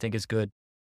coaching, I think, is good.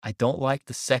 I don't like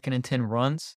the 2nd and 10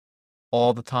 runs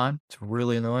all the time. It's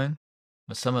really annoying.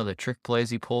 But some of the trick plays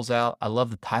he pulls out, I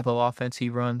love the type of offense he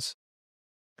runs.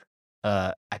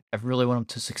 I really want him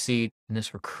to succeed in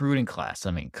this recruiting class.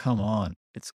 I mean, come on.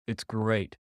 It's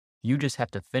great. You just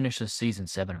have to finish the season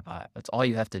 7-5. That's all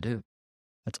you have to do.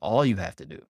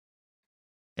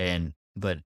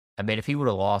 But I mean, if he would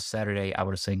have lost Saturday, I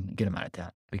would have said get him out of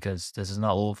town, because this is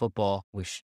not Louisville football.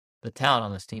 The talent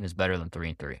on this team is better than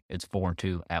 3-3. It's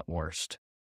 4-2 at worst.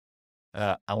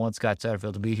 I want Scott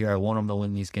Satterfield to be here. I want him to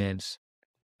win these games.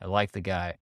 I like the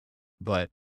guy, but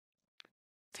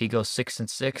if he goes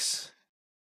 6-6,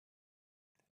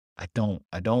 I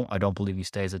don't believe he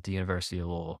stays at the University of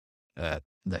Louisville.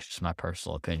 That's just my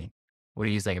personal opinion. What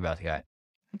do you think about the guy?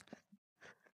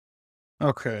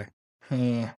 Okay.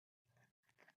 I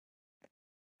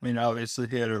mean, obviously,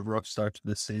 he had a rough start to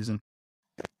this season.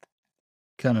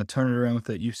 Kind of turned it around with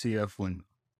that UCF win.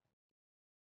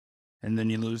 And then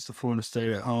you lose to Florida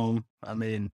State at home. I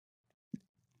mean,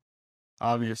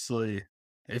 obviously,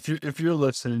 if you're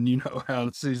listening, you know how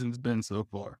the season's been so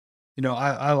far.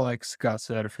 I like Scott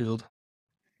Satterfield.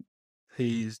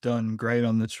 He's done great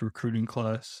on this recruiting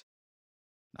class.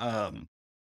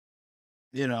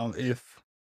 If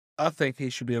I think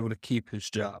he should be able to keep his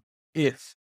job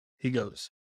if he goes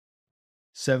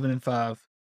 7-5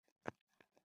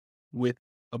 with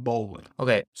a bowl win.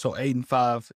 Okay, so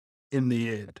 8-5 in the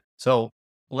end. So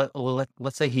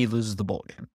let's say he loses the bowl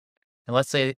game, and let's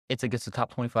say it's against a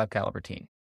top 25 caliber team,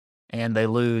 and they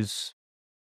lose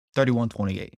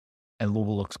 31-28, and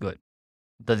Louisville looks good.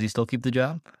 Does he still keep the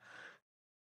job?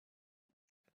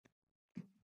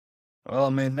 Well, I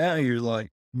mean, now you're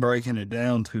like breaking it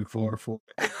down too far for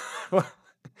me.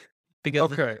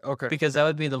 Because okay. Because that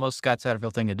would be the most Scott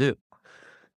Satterfield thing to do.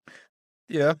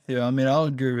 Yeah, yeah. I mean, I'll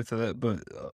agree with that, but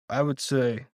I would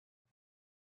say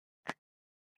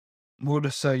we'll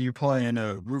just say you're playing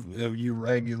you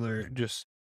regular, just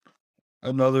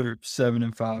another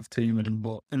 7-5 team in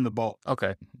the ball.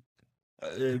 Okay.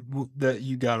 That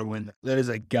you got to win. That is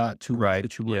a got to win Right. Yeah.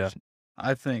 situation.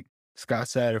 I think Scott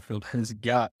Satterfield has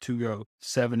got to go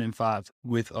 7-5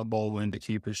 with a bowl win to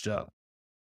keep his job.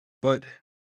 But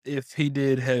if he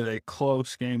did have a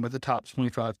close game with the top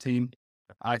 25 team,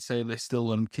 I say they still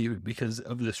let him keep it because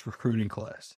of this recruiting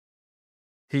class.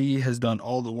 He has done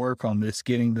all the work on this,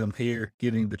 getting them here,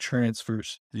 getting the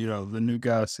transfers, the new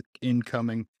guys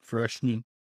incoming freshmen.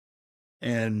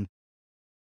 And,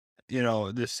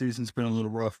 this season's been a little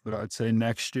rough, but I'd say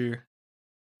next year,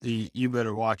 you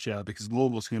better watch out because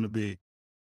Louisville is going to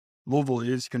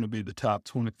be the top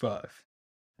 25.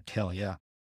 Hell yeah.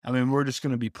 I mean, we're just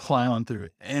going to be plowing through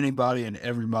it. Anybody and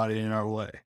everybody in our way.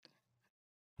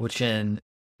 Which and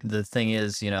the thing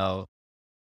is, Scott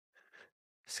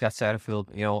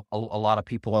Satterfield, a lot of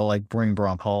people are like, bring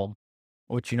Brom home,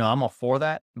 which, I'm all for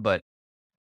that, but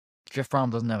Jeff Brom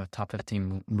doesn't have a top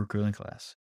 15 recruiting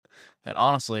class. And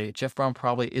honestly, Jeff Brom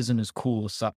probably isn't as cool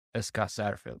as Scott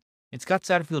Satterfield. And Scott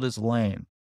Satterfield is lame,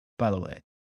 by the way,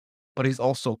 but he's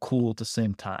also cool at the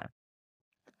same time.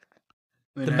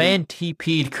 I The mean, man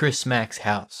TP'd Chris Mack's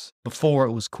house before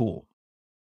it was cool.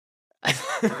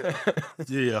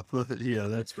 yeah,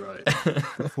 that's right.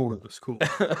 Before it was cool.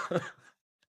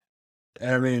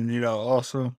 I mean,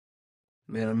 also,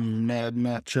 man, I'm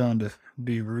not trying to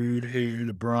be rude here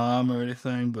to Brom or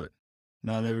anything, but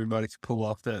not everybody can pull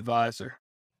off that visor.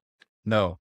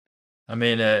 No. I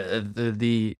mean,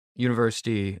 the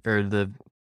university or the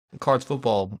Cards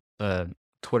football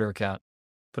Twitter account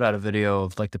put out a video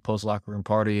of like the post locker room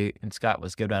party, and Scott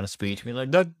was giving out a speech, being like,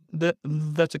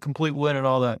 that's a complete win and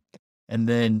all that. And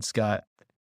then Scott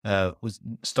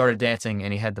started dancing,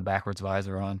 and he had the backwards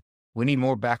visor on. We need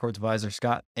more backwards visor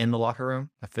Scott in the locker room.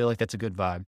 I feel like that's a good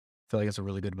vibe. I feel like it's a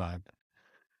really good vibe.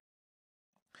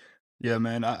 Yeah,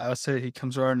 man, I say he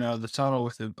comes right out of the tunnel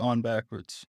with it on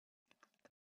backwards.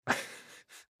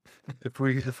 If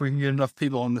we can get enough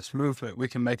people on this movement, we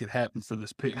can make it happen for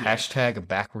this pit. Hashtag a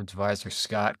backwards visor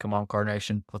Scott. Come on,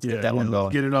 Carnation. Let's get that one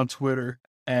going. Get it on Twitter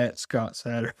at Scott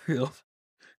Satterfield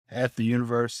at the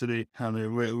university. I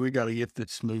mean, we got to get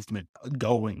this movement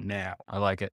going now. I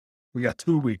like it. We got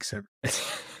 2 weeks.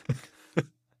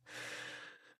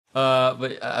 But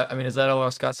I mean, is that all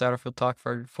our Scott Satterfield talk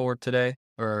for today,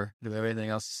 or do we have anything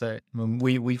else to say? I mean,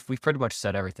 we've pretty much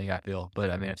said everything, I feel. But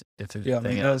I mean, if there's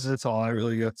anything else, that's all I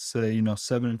really got to say.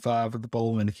 7-5 with the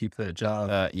Bowman to keep that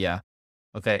job. yeah.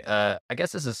 Okay. I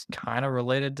guess this is kind of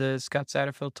related to Scott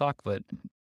Satterfield talk, but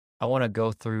I want to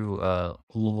go through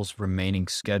Louisville's remaining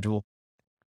schedule,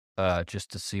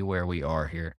 just to see where we are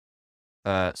here.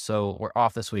 So we're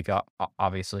off this week,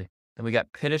 obviously. Then we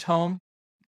got Pitt at home,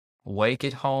 Wake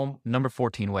at home, number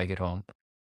 14 Wake at home,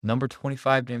 number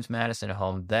 25 James Madison at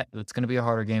home. That's going to be a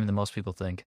harder game than most people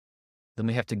think. Then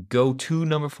we have to go to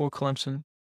number 4 Clemson,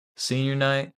 senior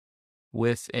night,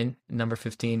 with number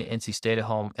 15 NC State at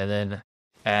home, and then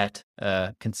at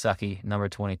Kentucky, number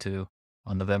 22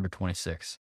 on November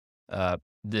 26th.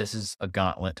 This is a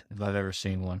gauntlet if I've ever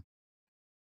seen one.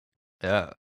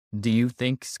 Do you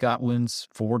think Scott wins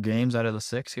 4 games out of the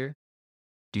 6 here?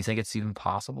 Do you think it's even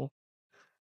possible?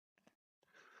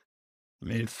 I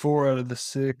mean, 4 out of the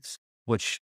 6.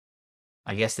 Which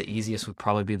I guess the easiest would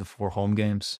probably be the 4 home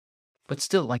games. But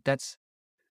still, like, that's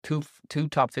two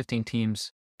top 15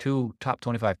 teams, 2 top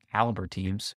 25 caliber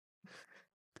teams.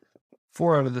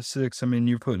 4 out of the 6. I mean,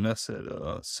 you're putting us at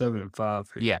 7-5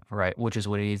 here. Yeah, right. Which is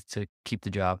what he needs to keep the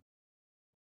job.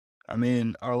 I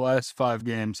mean, our last 5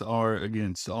 games are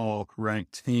against all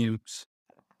ranked teams.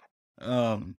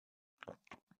 I'll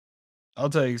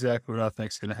tell you exactly what I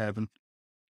think's going to happen.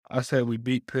 I say we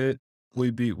beat Pitt, we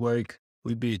beat Wake,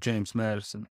 we beat James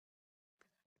Madison.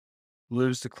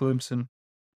 Lose to Clemson,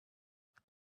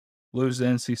 lose to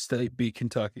NC State, beat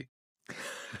Kentucky.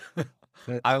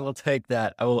 I will take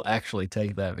that. I will actually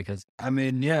take that because I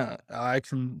mean, yeah, I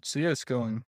can see us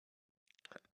going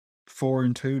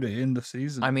 4-2 to end the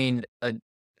season. I mean,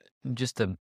 just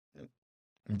to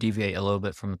deviate a little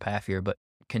bit from the path here, but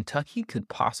Kentucky could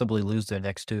possibly lose their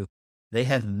next 2. They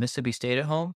have Mississippi State at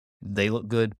home. They look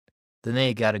good. Then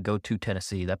they got to go to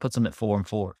Tennessee. That puts them at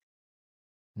 4-4.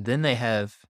 Then they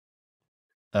have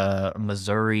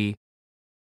Missouri,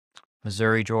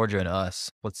 Georgia, and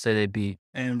us. Let's say they beat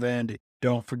and Vandy.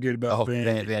 Don't forget about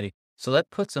Vandy. So that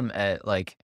puts them at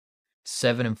like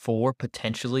 7-4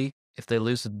 potentially if they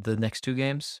lose the next 2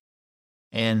 games.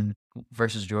 And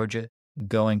versus Georgia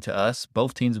going to us,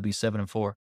 both teams would be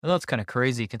 7-4. I know it's kinda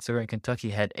crazy considering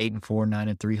Kentucky had 8-4,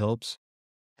 9-3 hopes.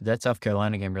 That South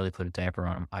Carolina game really put a damper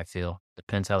on them. I feel.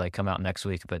 Depends how they come out next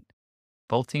week, but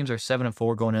both teams are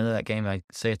 7-4 going into that game. I'd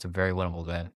say it's a very winnable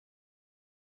game.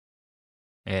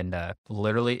 And,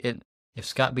 literally, if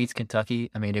Scott beats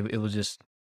Kentucky, I mean, it was just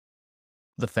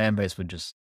the fan base would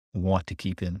just want to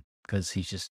keep him because he's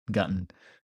just gotten,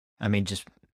 I mean, just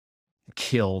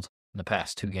killed in the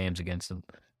past 2 games against them.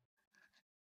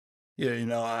 Yeah,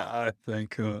 I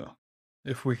think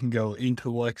if we can go into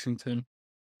Lexington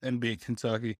and beat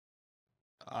Kentucky,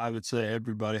 I would say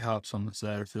everybody hops on the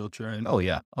Satterfield train. Oh,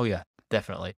 yeah. Oh, yeah.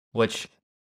 Definitely. Which,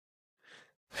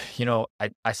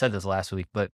 I said this last week,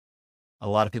 but a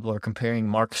lot of people are comparing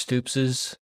Mark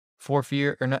Stoops' 4th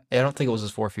year, or not. I don't think it was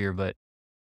his 4th year, but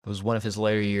it was one of his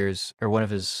later years, or one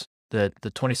of his the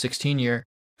 2016 year. It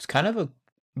was kind of a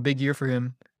big year for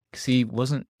him because he was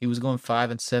going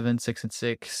 5-7,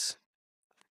 6-6,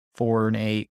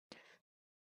 4-8,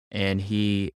 and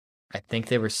I think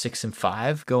they were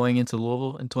 6-5 going into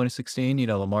Louisville in 2016.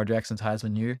 Lamar Jackson's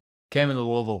Heisman year, came into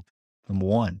Louisville and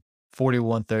won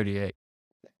 41-38.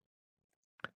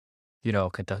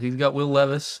 Kentucky's got Will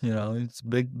Levis. It's a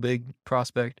big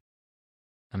prospect.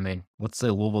 I mean, let's say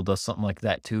Louisville does something like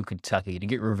that to Kentucky to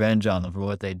get revenge on them for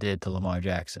what they did to Lamar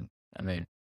Jackson. I mean,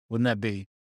 wouldn't that be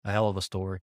a hell of a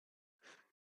story?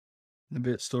 The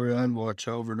bit story I'd watch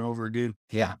over and over again.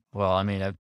 Yeah. Well, I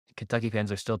mean, Kentucky fans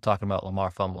are still talking about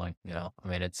Lamar fumbling. I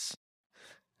mean,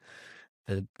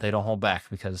 they don't hold back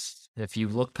because if you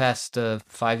look past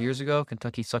 5 years ago,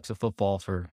 Kentucky sucks at football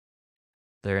for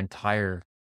their entire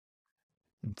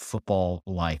football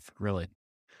life, really.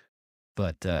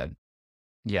 But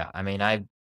yeah, I mean, I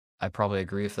probably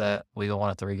agree with that. We go on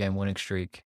a 3-game winning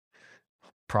streak.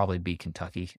 Probably beat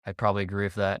Kentucky. I probably agree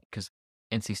with that because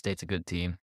NC State's a good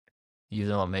team. Even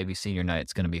though maybe senior night,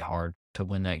 it's going to be hard to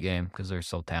win that game because they're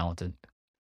so talented.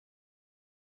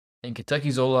 And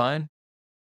Kentucky's O-line,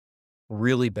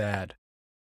 really bad.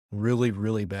 Really,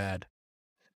 really bad.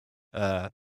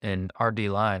 And our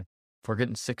D-line, if we're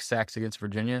getting 6 sacks against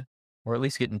Virginia, we're at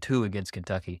least getting 2 against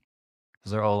Kentucky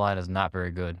because their O-line is not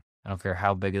very good. I don't care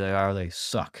how big they are, they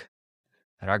suck.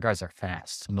 And our guys are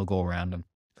fast, and they'll go around them.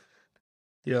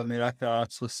 Yeah, I mean, I can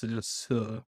honestly see us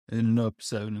ending up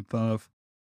 7-5.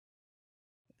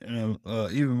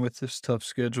 Even with this tough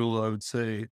schedule, I would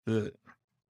say that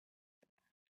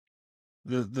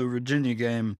the Virginia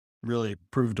game really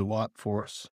proved a lot for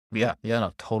us. Yeah,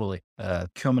 no, totally.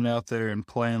 Coming out there and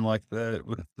playing like that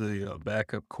with the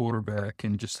backup quarterback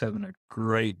and just having a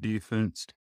great defense,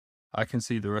 I can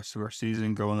see the rest of our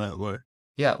season going that way.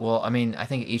 Yeah, well, I mean, I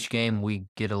think each game we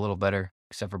get a little better,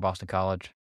 except for Boston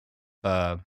College.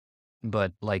 But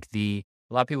a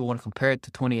lot of people want to compare it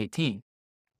to 2018.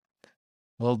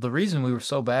 Well, the reason we were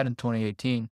so bad in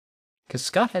 2018, because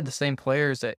Scott had the same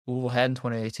players that Louisville had in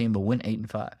 2018, but went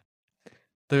 8-5.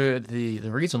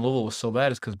 The reason Louisville was so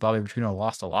bad is because Bobby Petrino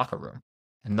lost the locker room,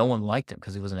 and no one liked him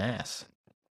because he was an ass.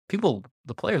 The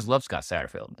players love Scott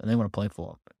Satterfield, and they want to play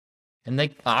for him. And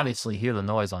they obviously hear the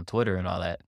noise on Twitter and all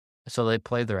that. So they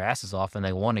played their asses off, and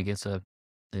they won against a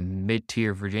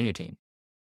mid-tier Virginia team.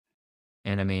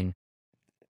 And, I mean,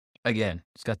 again,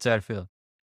 Scott Satterfield,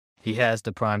 he has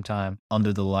the prime time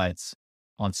under the lights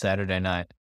on Saturday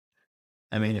night.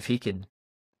 I mean, if he can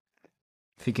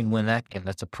win that game,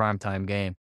 that's a primetime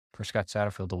game for Scott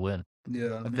Satterfield to win.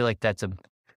 Yeah, I feel like that's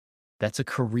a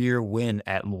career win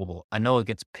at Louisville. I know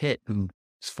against Pitt, who's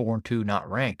 4-2, not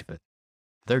ranked, but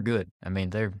they're good. I mean,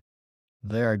 they're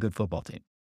a good football team.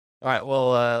 All right,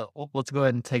 well, let's go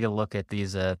ahead and take a look at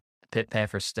these Pitt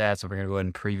Panthers stats. We're gonna go ahead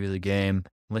and preview the game.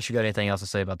 Unless you got anything else to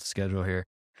say about the schedule here.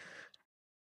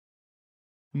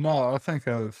 no, I think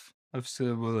I've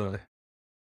said what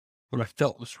I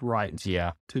felt was right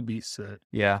Yeah, to be said.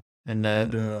 yeah, and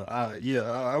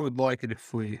I would like it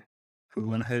if we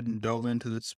went ahead and dove into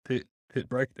this pit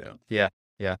breakdown. yeah.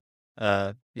 Yeah.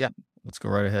 Let's go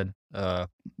right ahead. Let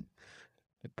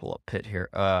me pull up Pitt here.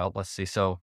 Let's see.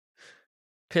 So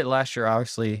Pitt last year,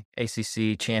 obviously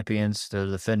ACC champions. They're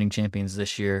the defending champions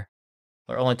this year.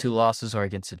 Their only 2 losses are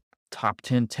against a top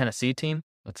 10 Tennessee team.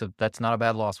 That's not a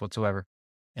bad loss whatsoever.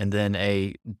 And then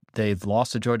they've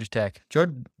lost to Georgia Tech.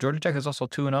 Georgia Tech is also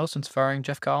 2-0 since firing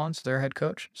Jeff Collins, their head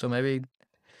coach. So maybe,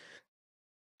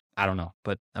 I don't know,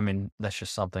 but I mean, that's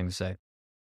just something to say.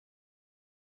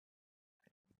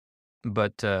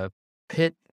 But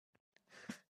Pitt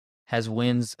has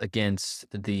wins against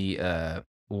the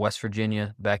West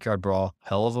Virginia Backyard Brawl.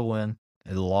 Hell of a win.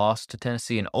 They lost to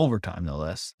Tennessee in overtime, no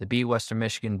less. They beat Western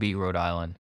Michigan, beat Rhode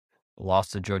Island,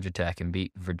 lost to Georgia Tech, and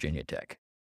beat Virginia Tech.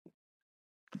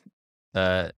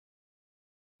 I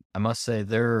must say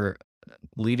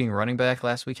leading running back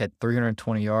last week, had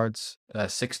 320 yards,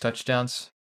 6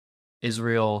 touchdowns.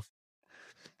 Israel,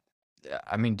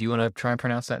 I mean, do you want to try and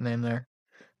pronounce that name there?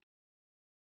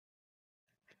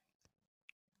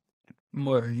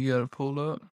 What you got it pulled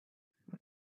up?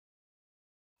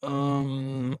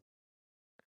 Um,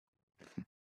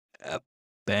 a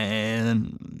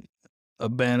ban, a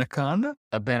Banaconda.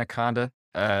 Abanaconda.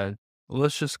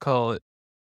 Let's just call it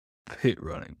Pit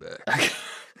running back.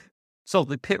 So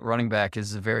the Pitt running back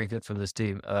is very good for this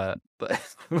team. But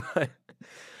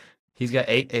he's got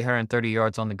 830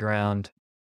 yards on the ground.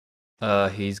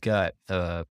 He's got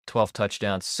 12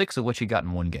 touchdowns, 6 of which he got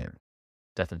in one game.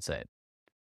 Death insane.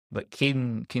 But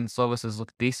Keaton Slovis has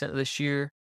looked decent this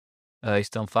year. He's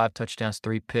done 5 touchdowns,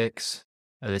 3 picks.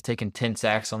 They've taken 10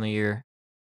 sacks on the year.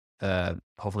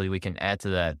 Hopefully we can add to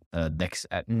that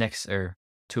next or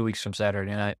 2 weeks from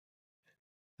Saturday night.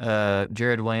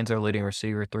 Jared Wayne's our leading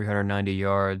receiver, 390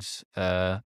 yards.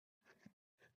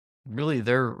 Really,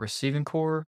 their receiving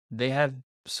core, they have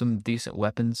some decent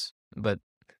weapons, but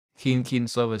Keaton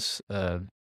Slovis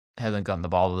hasn't gotten the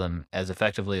ball to them as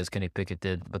effectively as Kenny Pickett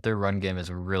did. But their run game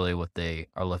is really what they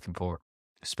are looking for,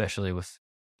 especially with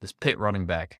this Pitt running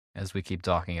back, as we keep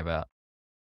talking about.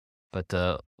 But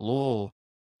Louisville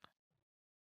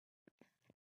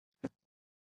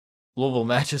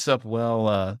matches up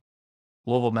well.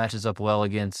 Louisville matches up well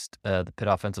against the Pitt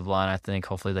offensive line, I think.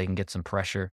 Hopefully they can get some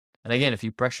pressure. And again, if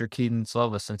you pressure Keaton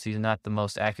Slovis, since he's not the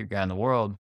most accurate guy in the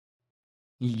world,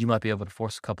 you might be able to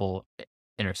force a couple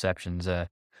interceptions.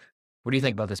 What do you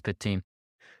think about this Pitt team?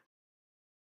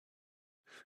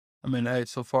 I mean, hey,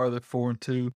 so far they're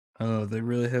 4-2. They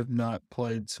really have not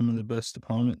played some of the best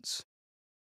opponents.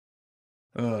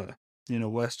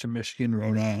 Western Michigan,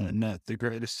 Rhode Island, not the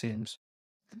greatest teams.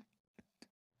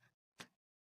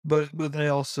 But they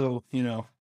also,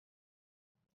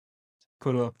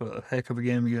 put up a heck of a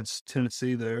game against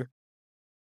Tennessee there.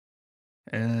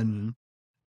 And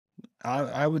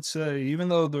I would say, even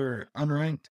though they're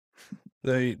unranked,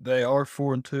 they are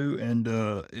 4-2, and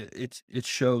it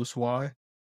shows why.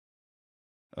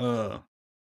 I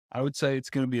would say it's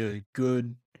going to be a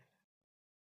good,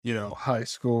 high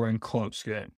scoring, close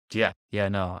game. Yeah,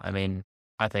 no. I mean,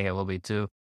 I think it will be too.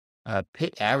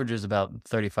 Pitt averages about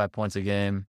 35 points a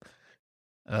game,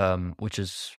 which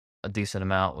is a decent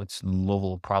amount, which Louisville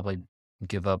will probably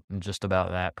give up just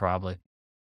about that, probably.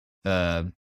 Uh,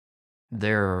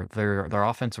 their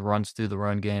offense runs through the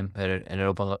run game, and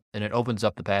it opens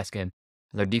up the pass game.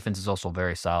 Their defense is also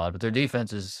very solid, but their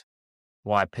defense is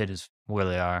why Pitt is where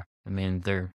they are. I mean,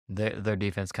 their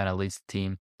defense kind of leads the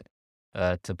team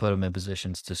to put them in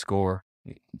positions to score.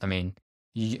 I mean,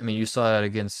 you saw that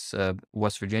against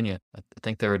West Virginia. I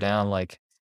think they were down like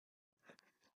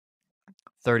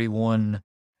 31-24.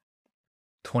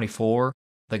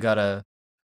 They got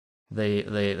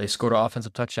they scored an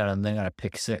offensive touchdown and then got a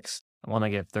pick six. When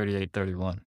they get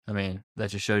 38-31. I mean,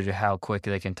 that just shows you how quick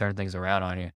they can turn things around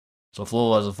on you. So if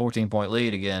Louisville has a 14-point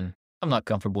lead again, I'm not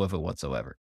comfortable with it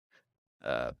whatsoever.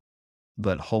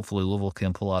 But hopefully Louisville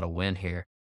can pull out a win here.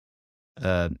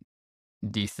 Do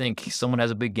you think someone has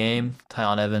a big game?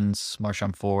 Tyon Evans,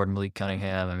 Marshawn Ford, Malik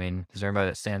Cunningham. I mean, is there anybody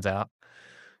that stands out?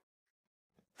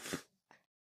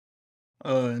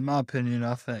 In my opinion,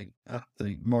 I think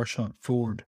Marshawn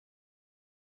Ford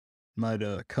might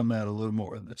come out a little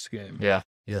more in this game. Yeah.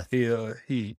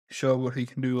 He showed what he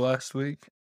can do last week,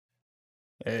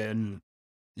 and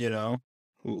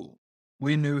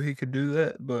we knew he could do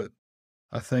that, but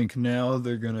I think now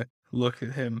they're gonna look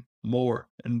at him more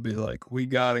and be like, we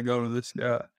gotta go to this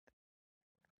guy.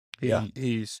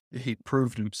 He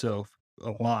proved himself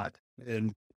a lot,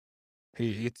 and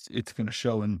it's gonna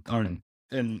show in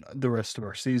the rest of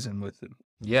our season with him.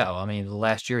 Yeah, well, I mean,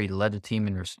 last year he led the team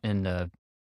in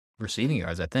receiving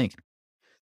yards, I think.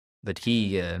 But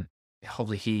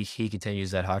hopefully he continues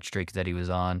that hot streak that he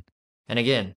was on. And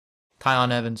again,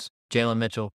 Tyon Evans, Jalen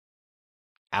Mitchell,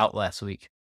 out last week.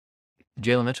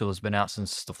 Jalen Mitchell has been out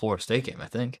since the Florida State game, I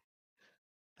think.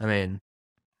 I mean,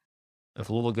 if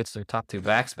Louisville gets their top 2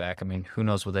 backs back, I mean, who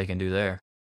knows what they can do there?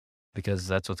 Because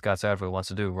that's what Scott Satterfield wants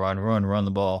to do: run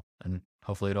the ball, and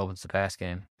hopefully it opens the pass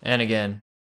game. And again,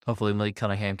 hopefully Malik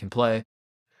Cunningham can play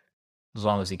as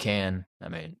long as he can. I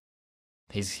mean,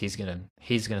 he's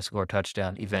gonna score a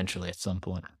touchdown eventually at some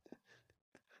point.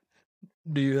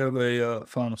 Do you have a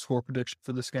final score prediction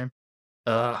for this game?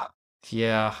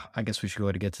 Yeah, I guess we should go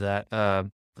ahead and get to that.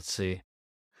 Let's see.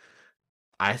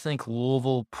 I think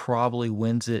Louisville probably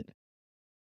wins it.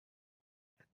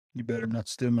 You better not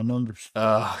steal my numbers.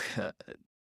 I'm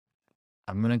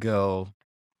gonna go.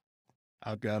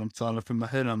 I've got them thought up in my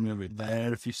head. I'm gonna be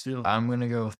bad if you steal. I'm gonna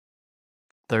go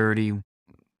 35-31.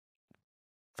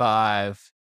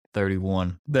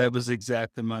 That was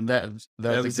exactly my notes.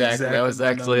 That was That exactly was my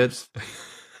actually it. numbers.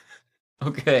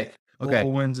 Okay. Okay.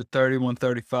 Louisville wins at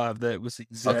 31-35. That was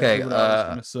exactly Okay. what I was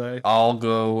gonna say. I'll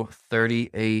go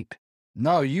 38.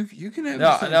 No, you can have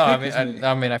the No, same no, pick as me.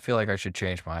 I mean, I feel like I should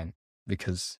change mine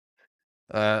because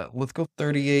let's go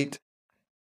 38-31.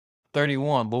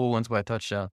 Louisville wins by a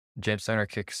touchdown. James Center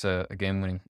kicks a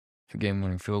game-winning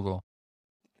field goal.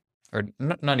 Or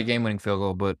not a game-winning field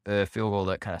goal, but a field goal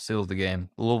that kind of seals the game.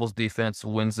 Louisville's defense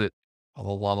wins it on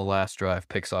the last drive,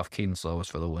 picks off Keaton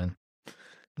Slovis for the win.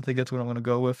 I think that's what I'm going to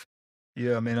go with.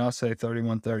 Yeah, I mean, I'll say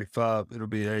 31-35. It'll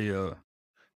be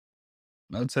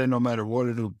I'd say no matter what,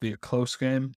 it'll be a close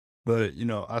game. But,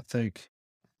 I think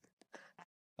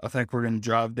we're going to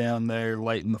drive down there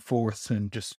late in the fourth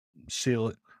and just seal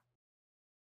it.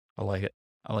 I like it.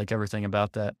 I like everything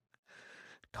about that.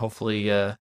 Hopefully,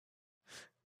 it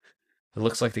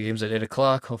looks like the game's at 8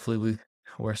 o'clock. Hopefully, we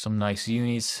wear some nice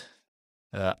unis.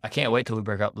 I can't wait till we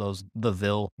break out the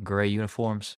Ville gray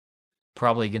uniforms.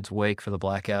 Probably against Wake for the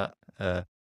blackout.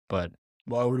 But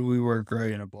why would we wear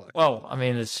gray and a black? Well, I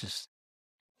mean, it's just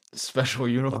special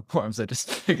uniforms. I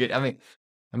just figured. I mean,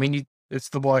 it's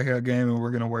the blackout game, and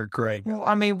we're gonna wear gray. Well,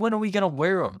 I mean, when are we gonna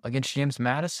wear them against James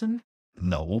Madison?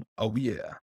 No. Oh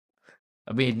yeah.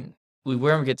 I mean, we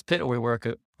wear them against Pitt, or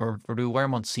or do we wear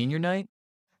them on senior night?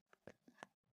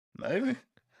 Maybe.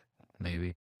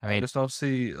 I mean, I just don't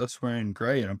see us wearing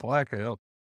gray and a blackout.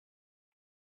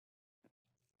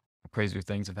 Crazier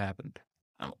things have happened.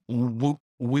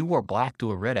 We wore black to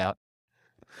a red out.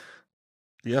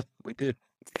 Yep, we did.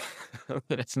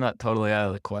 It's not totally out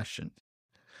of the question.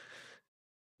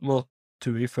 Well,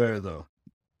 to be fair, though.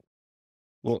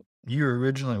 Well, you were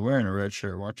originally wearing a red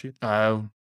shirt, weren't you? No,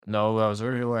 I was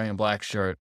originally wearing a black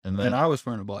shirt. And I was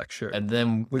wearing a black shirt. And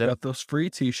then we got those free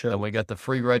T-shirts. And we got the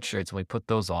free red shirts, and we put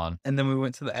those on. And then we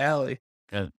went to the alley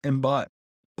and bought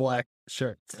black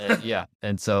shirts. Yeah,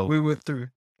 and so we went through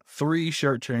 3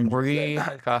 shirt changes. 3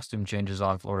 costume changes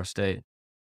on Florida State.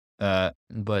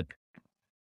 But,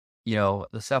 the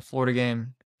South Florida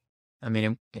game, I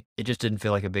mean, it just didn't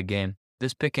feel like a big game.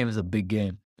 This Pitt game is a big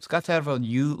game. Scott Satterfield,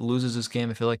 loses this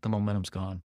game, I feel like the momentum's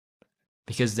gone.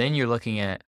 Because then you're looking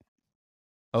at,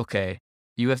 okay,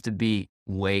 you have to beat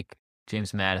Wake,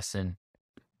 James Madison,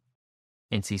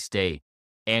 NC State,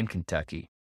 and Kentucky.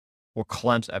 Or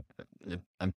Clemson.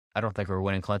 I don't think we're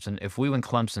winning Clemson. If we win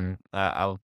Clemson,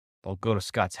 I'll go to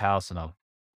Scott's house and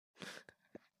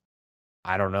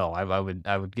I don't know. I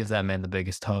would give that man the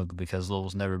biggest hug because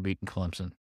Louisville's never beaten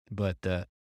Clemson. But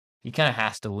he kind of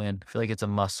has to win. I feel like it's a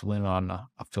must win on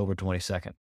October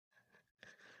 22nd.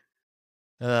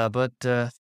 But I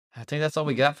think that's all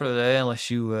we got for today, unless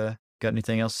you got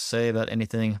anything else to say about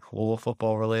anything Louisville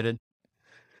football related.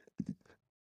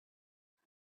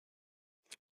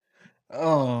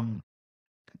 No,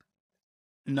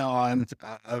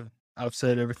 I've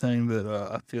said everything that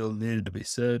I feel needed to be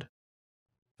said.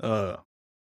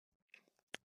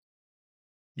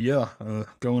 Yeah,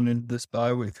 going into this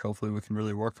bye week, hopefully we can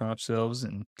really work on ourselves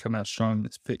and come out strong in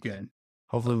this Pitt game.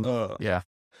 Hopefully, yeah.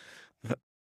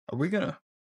 Are we gonna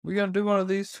do one of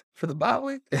these for the bye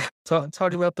week?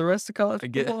 Talk about the rest of college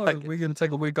football, or are we gonna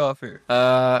take a week off here?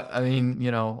 I mean,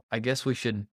 I guess we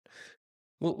should.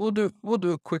 We'll do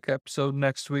a quick episode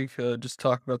next week. Just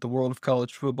talk about the world of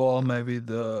college football. Maybe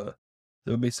there'll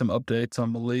be some updates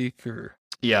on Malik or.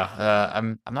 Yeah,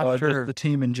 I'm not sure. Just the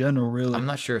team in general, really. I'm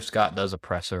not sure if Scott does a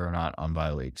presser or not on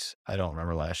bye weeks. I don't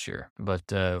remember last year, but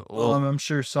well, I'm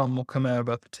sure something will come out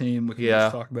about the team. We can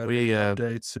just talk about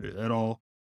updates at all.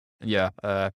 Yeah,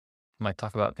 might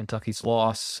talk about Kentucky's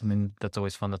loss. I mean, that's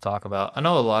always fun to talk about. I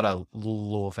know a lot of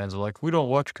Louisville fans are like, we don't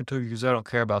watch Kentucky because I don't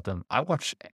care about them. I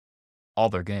watch all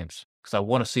their games because I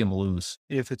want to see them lose.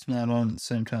 If it's not on at the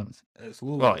same time as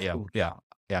Louisville. Well, yeah.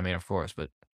 I mean, of course,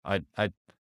 but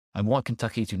I want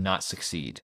Kentucky to not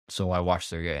succeed, so I watch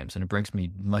their games, and it brings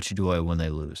me much joy when they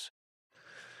lose.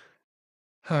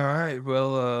 All right,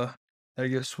 well, I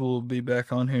guess we'll be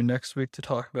back on here next week to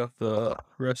talk about the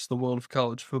rest of the world of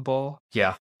college football.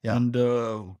 Yeah. And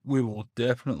we will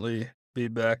definitely be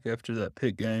back after that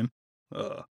Pitt game.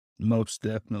 Most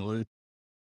definitely.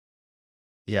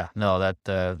 Yeah, no,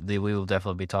 we will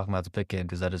definitely be talking about the Pitt game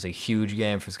because that is a huge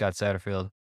game for Scott Satterfield.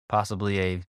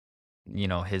 Possibly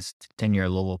his tenure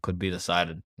at Louisville could be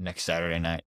decided next Saturday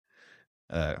night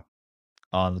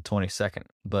on the 22nd.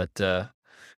 But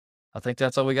I think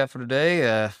that's all we got for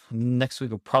today. Next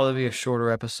week will probably be a shorter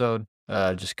episode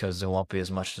just because there won't be as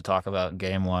much to talk about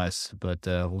game-wise. But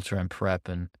we'll try and prep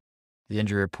and the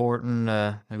injury report, and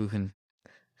maybe we can,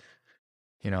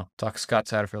 talk Scott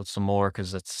Satterfield some more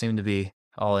because that seemed to be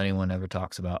all anyone ever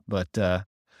talks about. But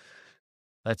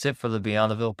that's it for the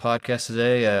Beyond the Ville podcast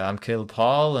today. I'm Caleb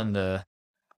Hall, and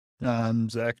I'm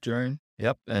Zach Drain.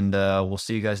 yep, and we'll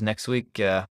see you guys next week.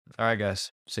 All right,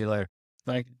 guys. See you later.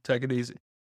 Thank you. Take it easy.